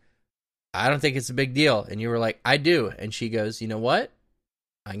like, I don't think it's a big deal. And you were like, I do. And she goes, you know what?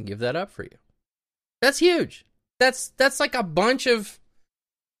 I can give that up for you. That's huge. That's like a bunch of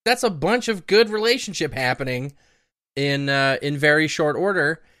good relationship happening in very short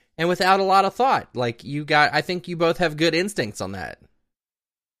order and without a lot of thought. Like I think you both have good instincts on that.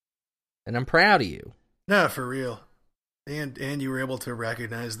 And I'm proud of you. No, for real. And you were able to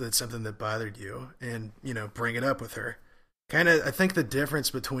recognize that something that bothered you and, bring it up with her. Kind of, I think the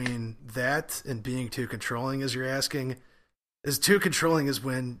difference between that and being too controlling, as you're asking, is too controlling is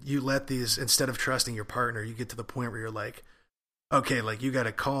when you let these, instead of trusting your partner, you get to the point where you're like, okay, like you got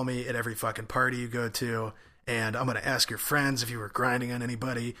to call me at every fucking party you go to, and I'm going to ask your friends if you were grinding on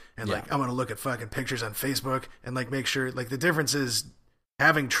anybody, and like I'm going to look at fucking pictures on Facebook and like make sure, like the difference is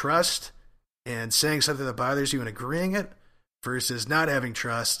having trust and saying something that bothers you and agreeing it versus not having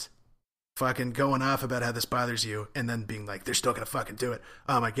trust, fucking going off about how this bothers you and then being like, they're still going to fucking do it.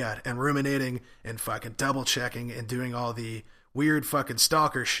 Oh my God. And ruminating and fucking double checking and doing all the weird fucking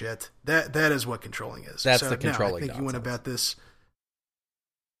stalker shit. That is what controlling is. That's the controlling. I think you went about this.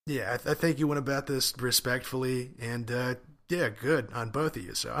 Yeah, I think you went about this respectfully and good on both of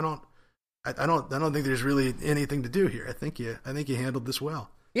you. So I don't think there's really anything to do here. I think you handled this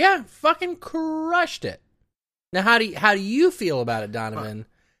well. Yeah, fucking crushed it. Now, how do you feel about it, Donovan?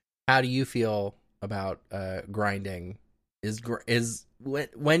 How do you feel about grinding?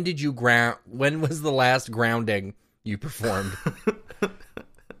 When did you ground? When was the last grounding you performed?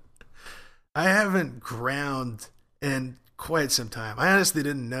 I haven't ground in quite some time. I honestly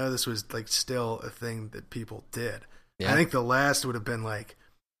didn't know this was like still a thing that people did. Yeah. I think the last would have been like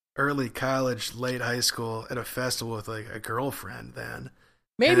early college, late high school at a festival with like a girlfriend then.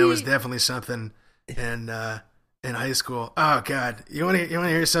 Maybe. And it was definitely something in high school. Oh God. You want to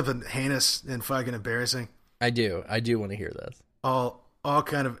hear something heinous and fucking embarrassing? I do want to hear this. All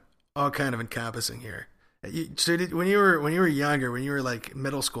kind of encompassing here. So when you were younger, when you were like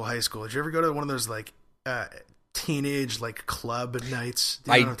middle school, high school, did you ever go to one of those like teenage like club nights?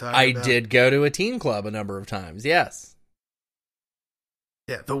 Do you know what I'm talking about? Did go to a teen club a number of times. Yes.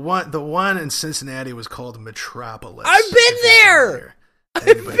 Yeah, the one in Cincinnati was called Metropolis. I've been there. I've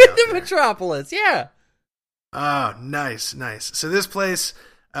been to Metropolis. Yeah. Oh, nice. So this place,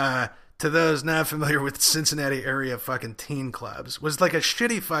 to those not familiar with Cincinnati area fucking teen clubs, was like a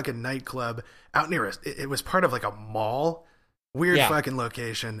shitty fucking nightclub out near it was part of like a mall. Weird fucking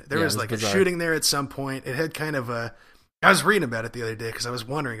location. There was like bizarre. A shooting there at some point. It had kind of I was reading about it the other day because I was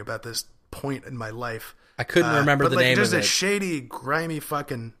wondering about this point in my life. I couldn't remember the name of it. Just a shady, grimy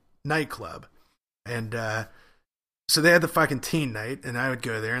fucking nightclub. And so they had the fucking teen night, and I would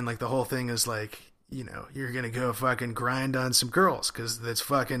go there, and like the whole thing is like, you're going to go fucking grind on some girls because that's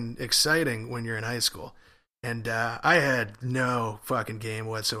fucking exciting when you're in high school. And I had no fucking game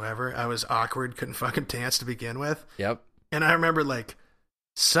whatsoever. I was awkward, couldn't fucking dance to begin with. Yep. And I remember like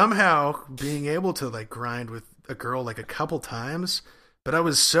somehow being able to like grind with a girl like a couple times, but I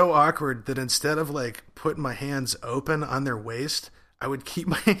was so awkward that instead of like putting my hands open on their waist, I would keep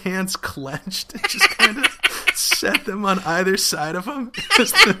my hands clenched and just kind of set them on either side of them. It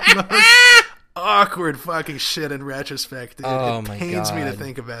was the most awkward fucking shit in retrospect, dude. It pains me to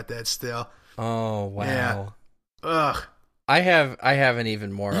think about that still. Oh, wow. Yeah. Ugh. I have an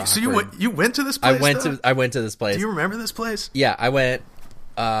even more awkward. So you went to this place? I went to this place. Do you remember this place? Yeah, I went.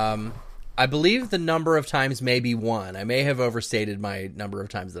 I believe the number of times may be one. I may have overstated my number of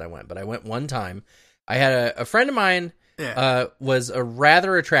times that I went, but I went one time. I had a friend of mine was a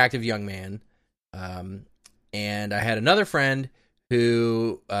rather attractive young man, and I had another friend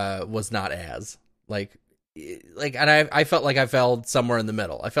who was not as like, and I felt like I fell somewhere in the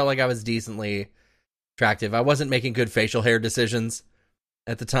middle. I felt like I was decently attractive. I wasn't making good facial hair decisions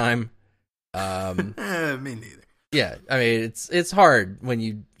at the time. Me neither. Yeah, I mean it's hard when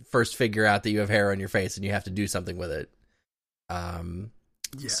you first figure out that you have hair on your face and you have to do something with it.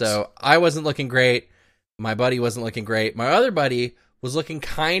 Yes. So I wasn't looking great. My buddy wasn't looking great. My other buddy was looking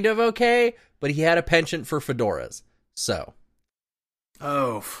kind of okay, but he had a penchant for fedoras. So,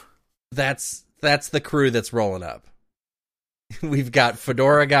 that's the crew that's rolling up. We've got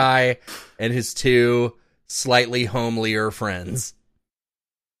Fedora Guy and his two slightly homelier friends.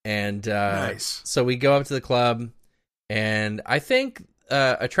 And nice. So we go up to the club, and I think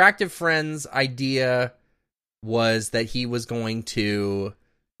Attractive Friend's idea was that he was going to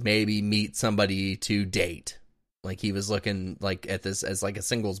maybe meet somebody to date. Like he was looking like at this as like a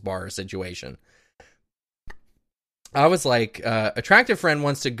singles bar situation. I was like, Attractive Friend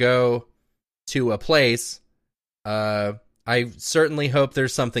wants to go to a place. I certainly hope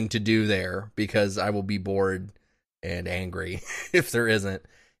there's something to do there because I will be bored and angry if there isn't.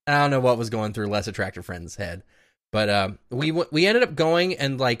 And I don't know what was going through Less Attractive Friend's head, but we ended up going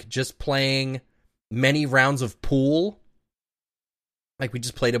and like just playing many rounds of pool. Like we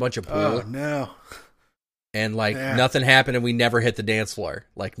just played a bunch of pool. Oh no! And like nothing happened, and we never hit the dance floor.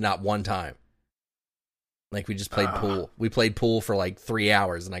 Like not one time. Like we just played pool. We played pool for like 3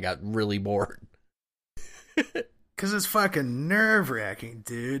 hours, and I got really bored. Because it's fucking nerve-wracking,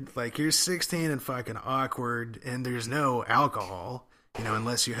 dude. Like, you're 16 and fucking awkward, and there's no alcohol, you know,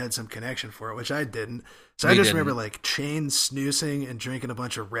 unless you had some connection for it, which I didn't. So I just remember, like, chain snoozing and drinking a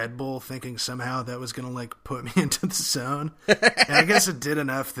bunch of Red Bull, thinking somehow that was going to, like, put me into the zone. And I guess it did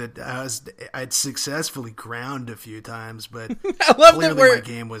enough that I'd successfully ground a few times, but I love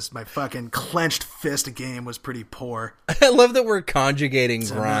clearly my fucking clenched fist game was pretty poor. I love that we're conjugating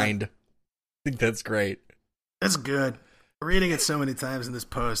grind. I think that's great. That's good. Reading it so many times in this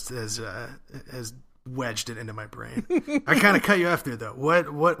post has wedged it into my brain. I kind of cut you off there, though.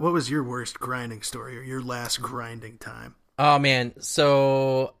 What was your worst grinding story or your last grinding time? Oh, man.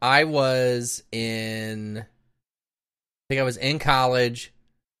 So I was in college,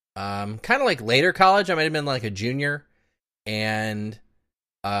 kind of like later college. I might have been like a junior. And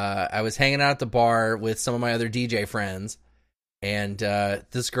I was hanging out at the bar with some of my other DJ friends. And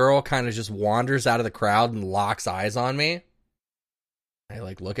this girl kind of just wanders out of the crowd and locks eyes on me. I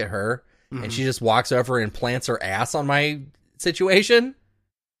like look at her, and she just walks over and plants her ass on my situation.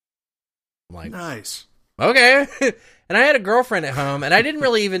 I'm like, nice, okay. And I had a girlfriend at home, and I didn't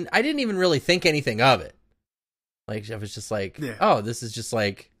even really think anything of it. Like I was just like, oh, this is just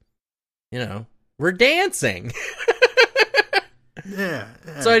like, you know, we're dancing. Yeah.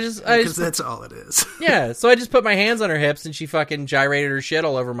 So I just that's all it is. Yeah. So I just put my hands on her hips and she fucking gyrated her shit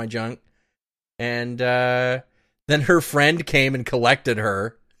all over my junk. And then her friend came and collected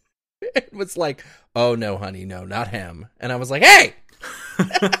her. It was like, oh no, honey, no, not him. And I was like, hey,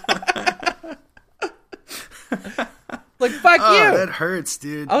 like fuck you. That hurts,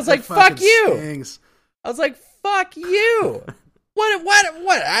 dude. I was like, fuck you. Stings. I was like, fuck you.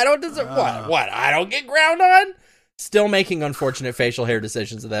 What? I don't deserve what? I don't get ground on. Still making unfortunate facial hair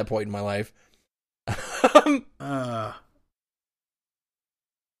decisions at that point in my life. I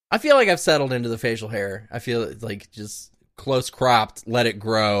feel like I've settled into the facial hair. I feel like just close cropped, let it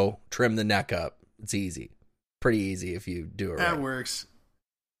grow, trim the neck up. It's easy. Pretty easy if you do it right. That works.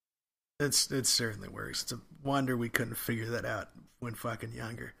 It certainly works. It's a wonder we couldn't figure that out when fucking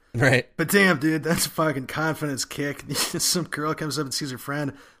younger. Right. But damn, dude, that's a fucking confidence kick. Some girl comes up and sees her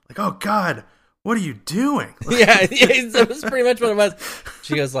friend, like, oh God, what are you doing? Yeah, that was pretty much what it was.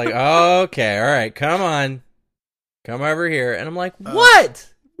 She goes like, oh, okay, all right, come on. Come over here. And I'm like, what?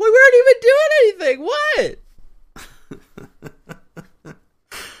 We weren't even doing anything. What?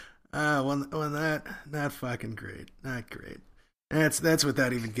 Not fucking great. Not great. That's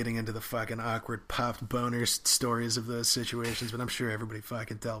without even getting into the fucking awkward popped boner stories of those situations, but I'm sure everybody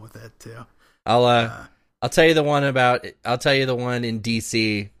fucking dealt with that too. I'll tell you the one in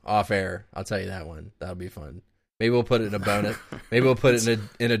DC off air. I'll tell you that one. That'll be fun. Maybe we'll put it in a bonus. Maybe we'll put it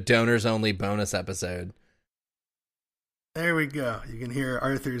in a donors only bonus episode. There we go. You can hear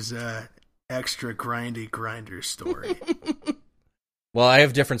Arthur's extra grindy Grindr story. Well, I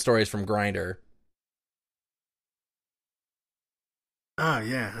have different stories from Grindr. Oh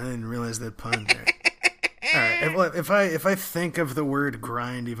yeah, I didn't realize that pun there. All right, if I think of the word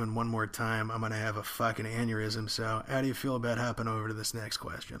grind even one more time, I'm gonna have a fucking aneurysm. So, how do you feel about hopping over to this next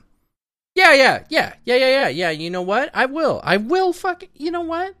question? Yeah. You know what? I will. You know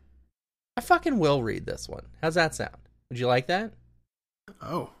what? I fucking will read this one. How's that sound? Would you like that?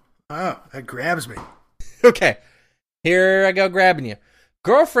 Oh, that grabs me. Okay, here I go grabbing you.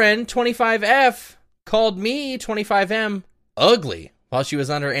 Girlfriend 25F called me 25M ugly while she was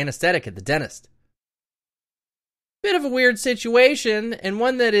under anesthetic at the dentist. Bit of a weird situation, and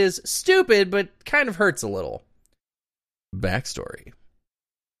one that is stupid, but kind of hurts a little. Backstory.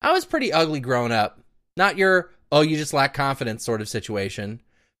 I was pretty ugly growing up. Not your, you just lack confidence sort of situation,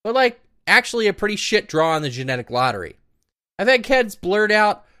 but like actually a pretty shit draw on the genetic lottery. I've had kids blurt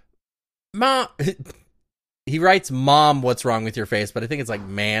out, Mom, he writes, Mom, what's wrong with your face? But I think it's like,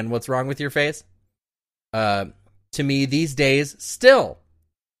 man, what's wrong with your face? To me these days, still.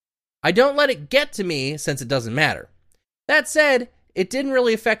 I don't let it get to me since it doesn't matter. That said, it didn't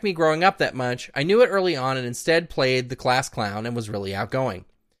really affect me growing up that much. I knew it early on and instead played the class clown and was really outgoing.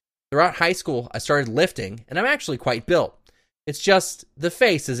 Throughout high school, I started lifting, and I'm actually quite built. It's just the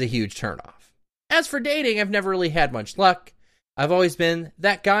face is a huge turnoff. As for dating, I've never really had much luck. I've always been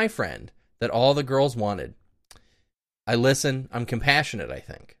that guy friend that all the girls wanted. I listen, I'm compassionate, I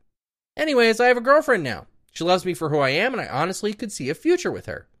think. Anyways, I have a girlfriend now. She loves me for who I am, and I honestly could see a future with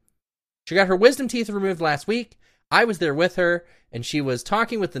her. She got her wisdom teeth removed last week. I was there with her, and she was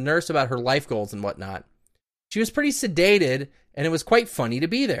talking with the nurse about her life goals and whatnot. She was pretty sedated, and it was quite funny to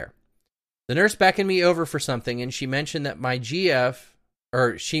be there. The nurse beckoned me over for something, and she mentioned to my GF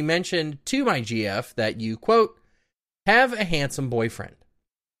that you, quote, have a handsome boyfriend.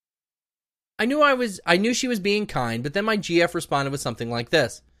 I knew she was being kind, but then my GF responded with something like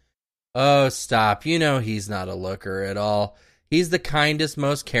this. Oh, stop. You know he's not a looker at all. He's the kindest,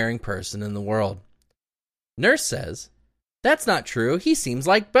 most caring person in the world. Nurse says, that's not true. He seems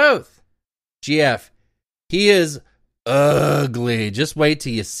like both. GF, he is ugly. Just wait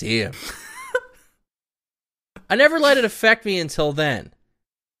till you see him. I never let it affect me until then.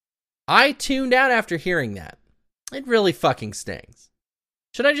 I tuned out after hearing that. It really fucking stings.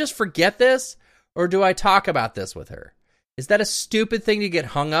 Should I just forget this, or do I talk about this with her? Is that a stupid thing to get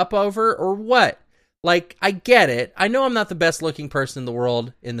hung up over, or what? Like, I get it. I know I'm not the best looking person in the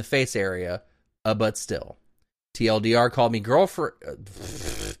world in the face area, but still. TLDR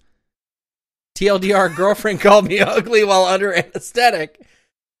girlfriend called me ugly while under anesthetic.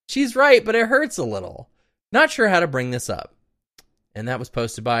 She's right, but it hurts a little. Not sure how to bring this up. And that was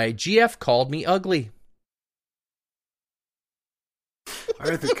posted by GF called me ugly.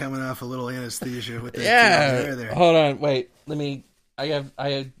 Arthur coming off a little anesthesia with that. Yeah. There. Hold on, wait.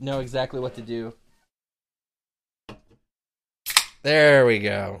 I know exactly what to do. There we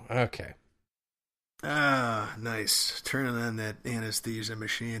go. Okay. Ah, nice. Turning on that anesthesia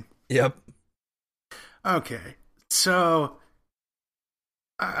machine. Yep. Okay. So,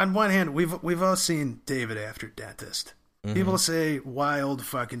 on one hand, we've all seen David After Dentist. Mm-hmm. People say wild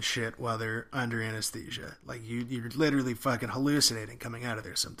fucking shit while they're under anesthesia. Like, you're literally fucking hallucinating coming out of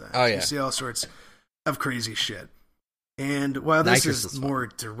there sometimes. Oh, yeah. You see all sorts of crazy shit. And while this is more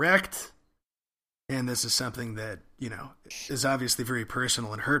direct, and this is something that, you know, is obviously very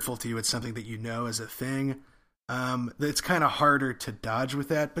personal and hurtful to you, it's something that you know is a thing, it's kind of harder to dodge with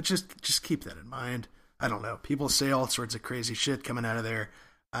that, but just keep that in mind. I don't know. People say all sorts of crazy shit coming out of there.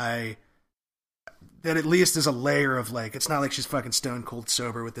 That at least is a layer of, like, it's not like she's fucking stone cold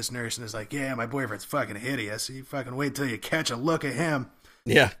sober with this nurse and is like, yeah, my boyfriend's fucking hideous. You fucking wait till you catch a look at him.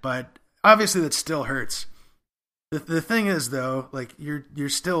 Yeah. But obviously that still hurts. The thing is, though, like, you're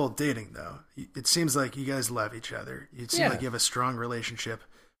still dating, though. It seems like you guys love each other. It seems like you have a strong relationship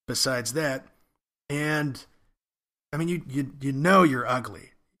besides that. And, I mean, you know you're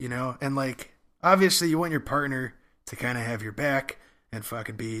ugly, you know? And, like, obviously you want your partner to kind of have your back and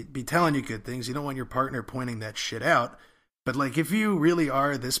fucking be telling you good things. You don't want your partner pointing that shit out. But, like, if you really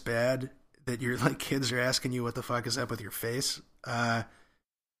are this bad that your, like, kids are asking you what the fuck is up with your face,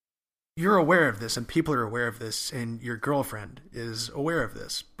 you're aware of this, and people are aware of this, and your girlfriend is aware of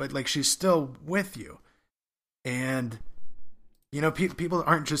this, but like she's still with you, and you know, people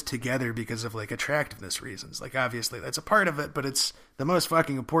aren't just together because of like attractiveness reasons. Like obviously that's a part of it, but it's the most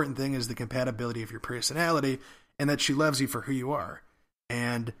fucking important thing is the compatibility of your personality, and that she loves you for who you are.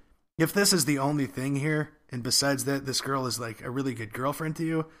 And if this is the only thing here, and besides that, this girl is like a really good girlfriend to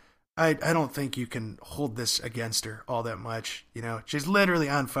you, I don't think you can hold this against her all that much. You know, she's literally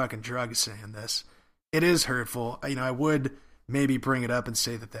on fucking drugs saying this. It is hurtful. You know, I would maybe bring it up and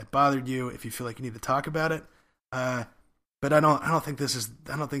say that bothered you if you feel like you need to talk about it. But I don't think this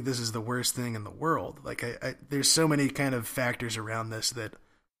is the worst thing in the world. Like there's so many kind of factors around this that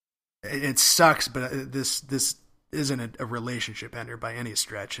it sucks, but this isn't a relationship ender by any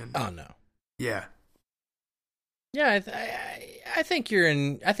stretch. And oh no. Yeah. Yeah, I think you're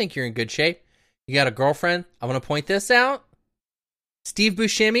in good shape. You got a girlfriend. I want to point this out. Steve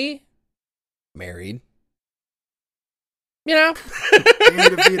Buscemi, married. You know,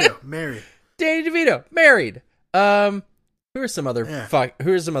 Danny DeVito, married. Danny DeVito, married. Who are some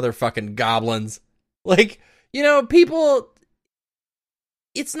other fucking goblins? Like, you know, people.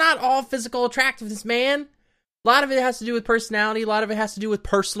 It's not all physical attractiveness, man. A lot of it has to do with personality. A lot of it has to do with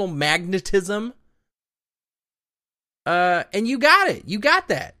personal magnetism. And you got it. You got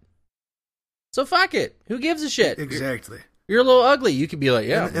that. So fuck it. Who gives a shit? Exactly. You're a little ugly. You could be like,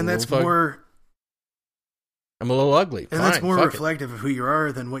 yeah, and that's more. I'm a little ugly. And fine, that's more reflective of who you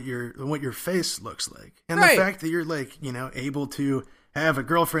are than what your face looks like. And the fact that you're like, you know, able to have a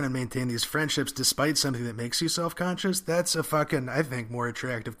girlfriend and maintain these friendships despite something that makes you self-conscious, that's a fucking, I think, more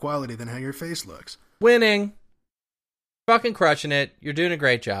attractive quality than how your face looks. Winning. Fucking crushing it. You're doing a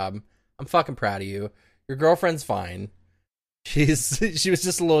great job. I'm fucking proud of you. Your girlfriend's fine. She was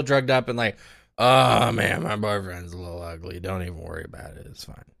just a little drugged up and like, oh man, my boyfriend's a little ugly. Don't even worry about it. It's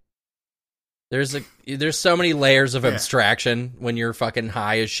fine. There's so many layers of abstraction when you're fucking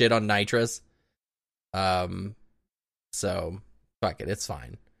high as shit on nitrous. So fuck it, it's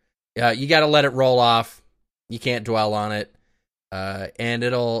fine. You got to let it roll off. You can't dwell on it. And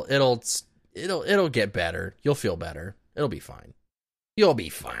it'll get better. You'll feel better. It'll be fine. You'll be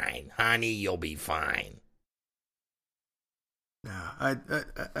fine, honey. You'll be fine. No, I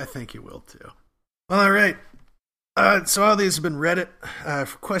think you will too. All right. So all these have been Reddit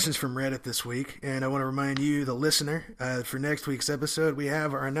questions from Reddit this week, and I want to remind you, the listener, for next week's episode, we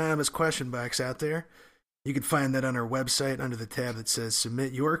have our anonymous question box out there. You can find that on our website under the tab that says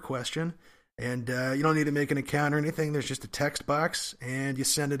 "Submit Your Question," and you don't need to make an account or anything. There's just a text box, and you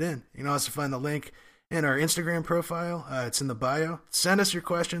send it in. You can also find the link in our Instagram profile. It's in the bio. Send us your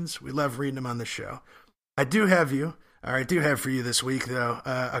questions. We love reading them on the show. I do have for you this week, though,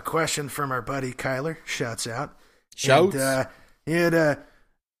 a question from our buddy Kyler. Shouts out. Shouts. And,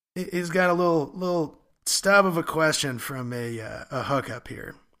 he's got a little stub of a question from a hookup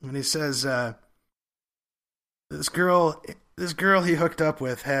here. And he says, this girl he hooked up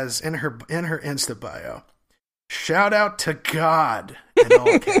with has in her Insta bio, "Shout out to God," in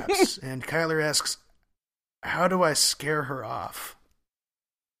all caps. And Kyler asks, how do I scare her off?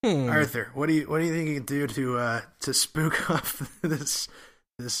 Arthur, what do you think you can do to spook off this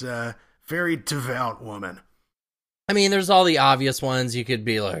very devout woman? I mean, there's all the obvious ones. You could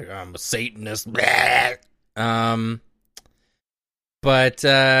be like, I'm a Satanist. But I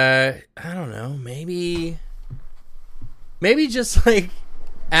don't know. Maybe just like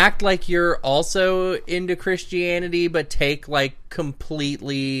act like you're also into Christianity, but take like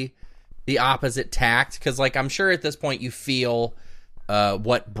completely the opposite tact. Because like I'm sure at this point you feel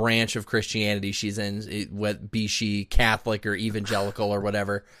what branch of Christianity she's in, be she Catholic or evangelical or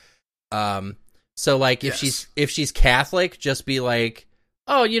whatever. So like if she's Catholic, just be like,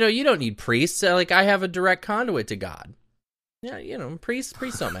 oh, you know, you don't need priests. Like I have a direct conduit to God. Yeah, you know, priests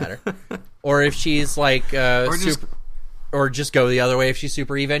don't matter. Or if she's like or just go the other way if she's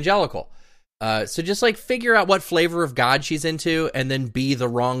super evangelical. So just like figure out what flavor of God she's into and then be the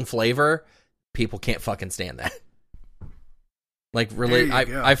wrong flavor. People can't fucking stand that. Like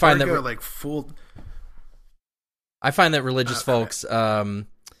I find that like full. I find that religious folks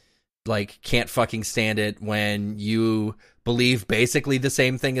like can't fucking stand it when you believe basically the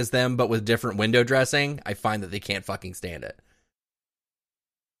same thing as them but with different window dressing. I find that they can't fucking stand it.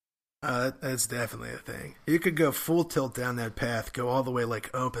 That's definitely a thing. You could go full tilt down that path, go all the way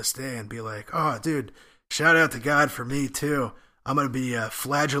like Opus Dei and be like, oh, dude, shout out to God for me too. I'm going to be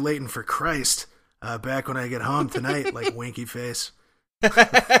flagellating for Christ back when I get home tonight, like winky face.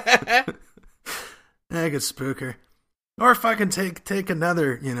 I could spook her. Or if I can take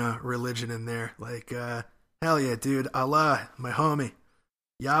another, religion in there, like, hell yeah, dude, Allah, my homie.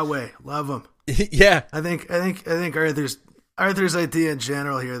 Yahweh, love him. Yeah. I think Arthur's idea in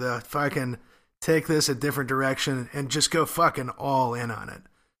general here, though, fucking take this a different direction and just go fucking all in on it.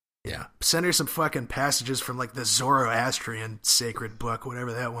 Yeah. Send her some fucking passages from like the Zoroastrian sacred book,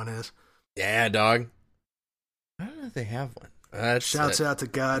 whatever that one is. Yeah, dog. I don't know if they have one. Shouts out to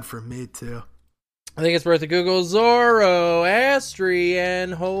God from me, too. I think it's worth a Google.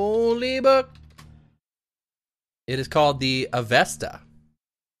 Zoroastrian Holy Book. It is called the Avesta.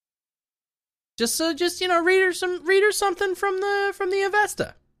 Just read her something from the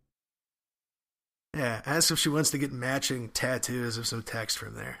Avesta. Yeah, ask if she wants to get matching tattoos of some text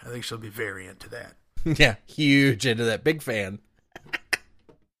from there. I think she'll be very into that. Yeah, huge into that. Big fan.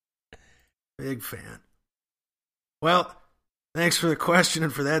 Big fan. Well, thanks for the question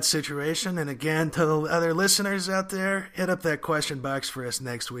and for that situation. And again, to the other listeners out there, hit up that question box for us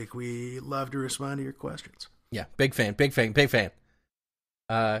next week. We love to respond to your questions. Yeah, big fan.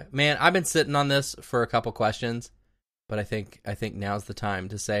 Man, I've been sitting on this for a couple questions, but I think now's the time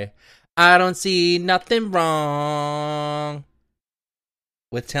to say, I don't see nothing wrong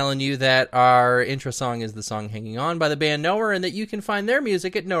with telling you that our intro song is the song Hanging On by the band Nowhere, and that you can find their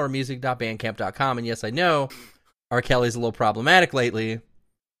music at nowheremusic.bandcamp.com. And yes, I know R. Kelly's a little problematic lately,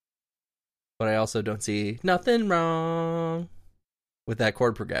 but I also don't see nothing wrong with that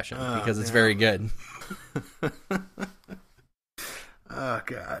chord progression because it's very good. Oh,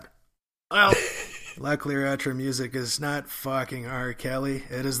 God. Well, luckily our outro music is not fucking R. Kelly.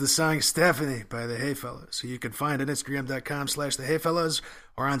 It is the song Stephanie by the Hey Fellows. So you can find it at Instagram.com/the Hey Fellows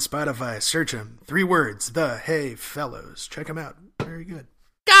or on Spotify. Search them. 3 words, The Hey Fellows. Check them out. Very good.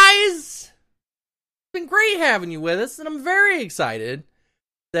 Guys, it's been great having you with us, and I'm very excited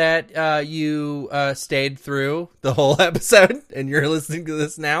that you stayed through the whole episode and you're listening to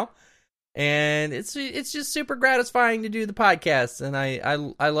this now. And it's just super gratifying to do the podcast, and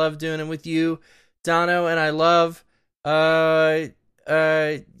I love doing it with you, Dono, and I love the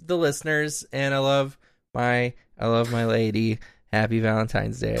listeners, and I love my lady. Happy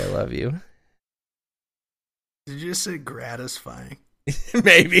Valentine's Day. I love you. Did you just say gratifying?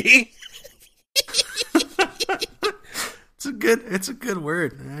 Maybe. It's a good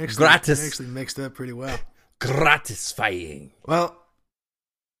word. Gratis. I actually mixed up pretty well. Gratifying. Well,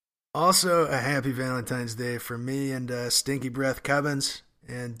 also a happy Valentine's Day from me and Stinky Breath Cubbins,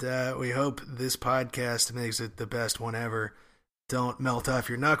 and we hope this podcast makes it the best one ever. Don't melt off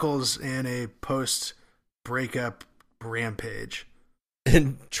your knuckles in a post-breakup rampage.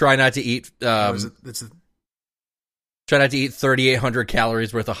 And try not to eat. Try not to eat 3,800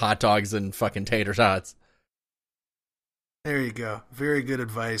 calories worth of hot dogs and fucking tater tots. There you go. Very good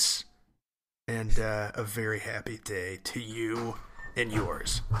advice, and a very happy day to you and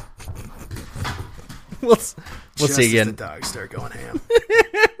yours. We'll see you again. The dogs start going ham.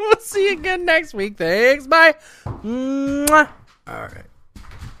 We'll see you again next week. Thanks. Bye. Mwah. All right.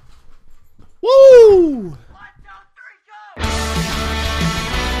 Woo!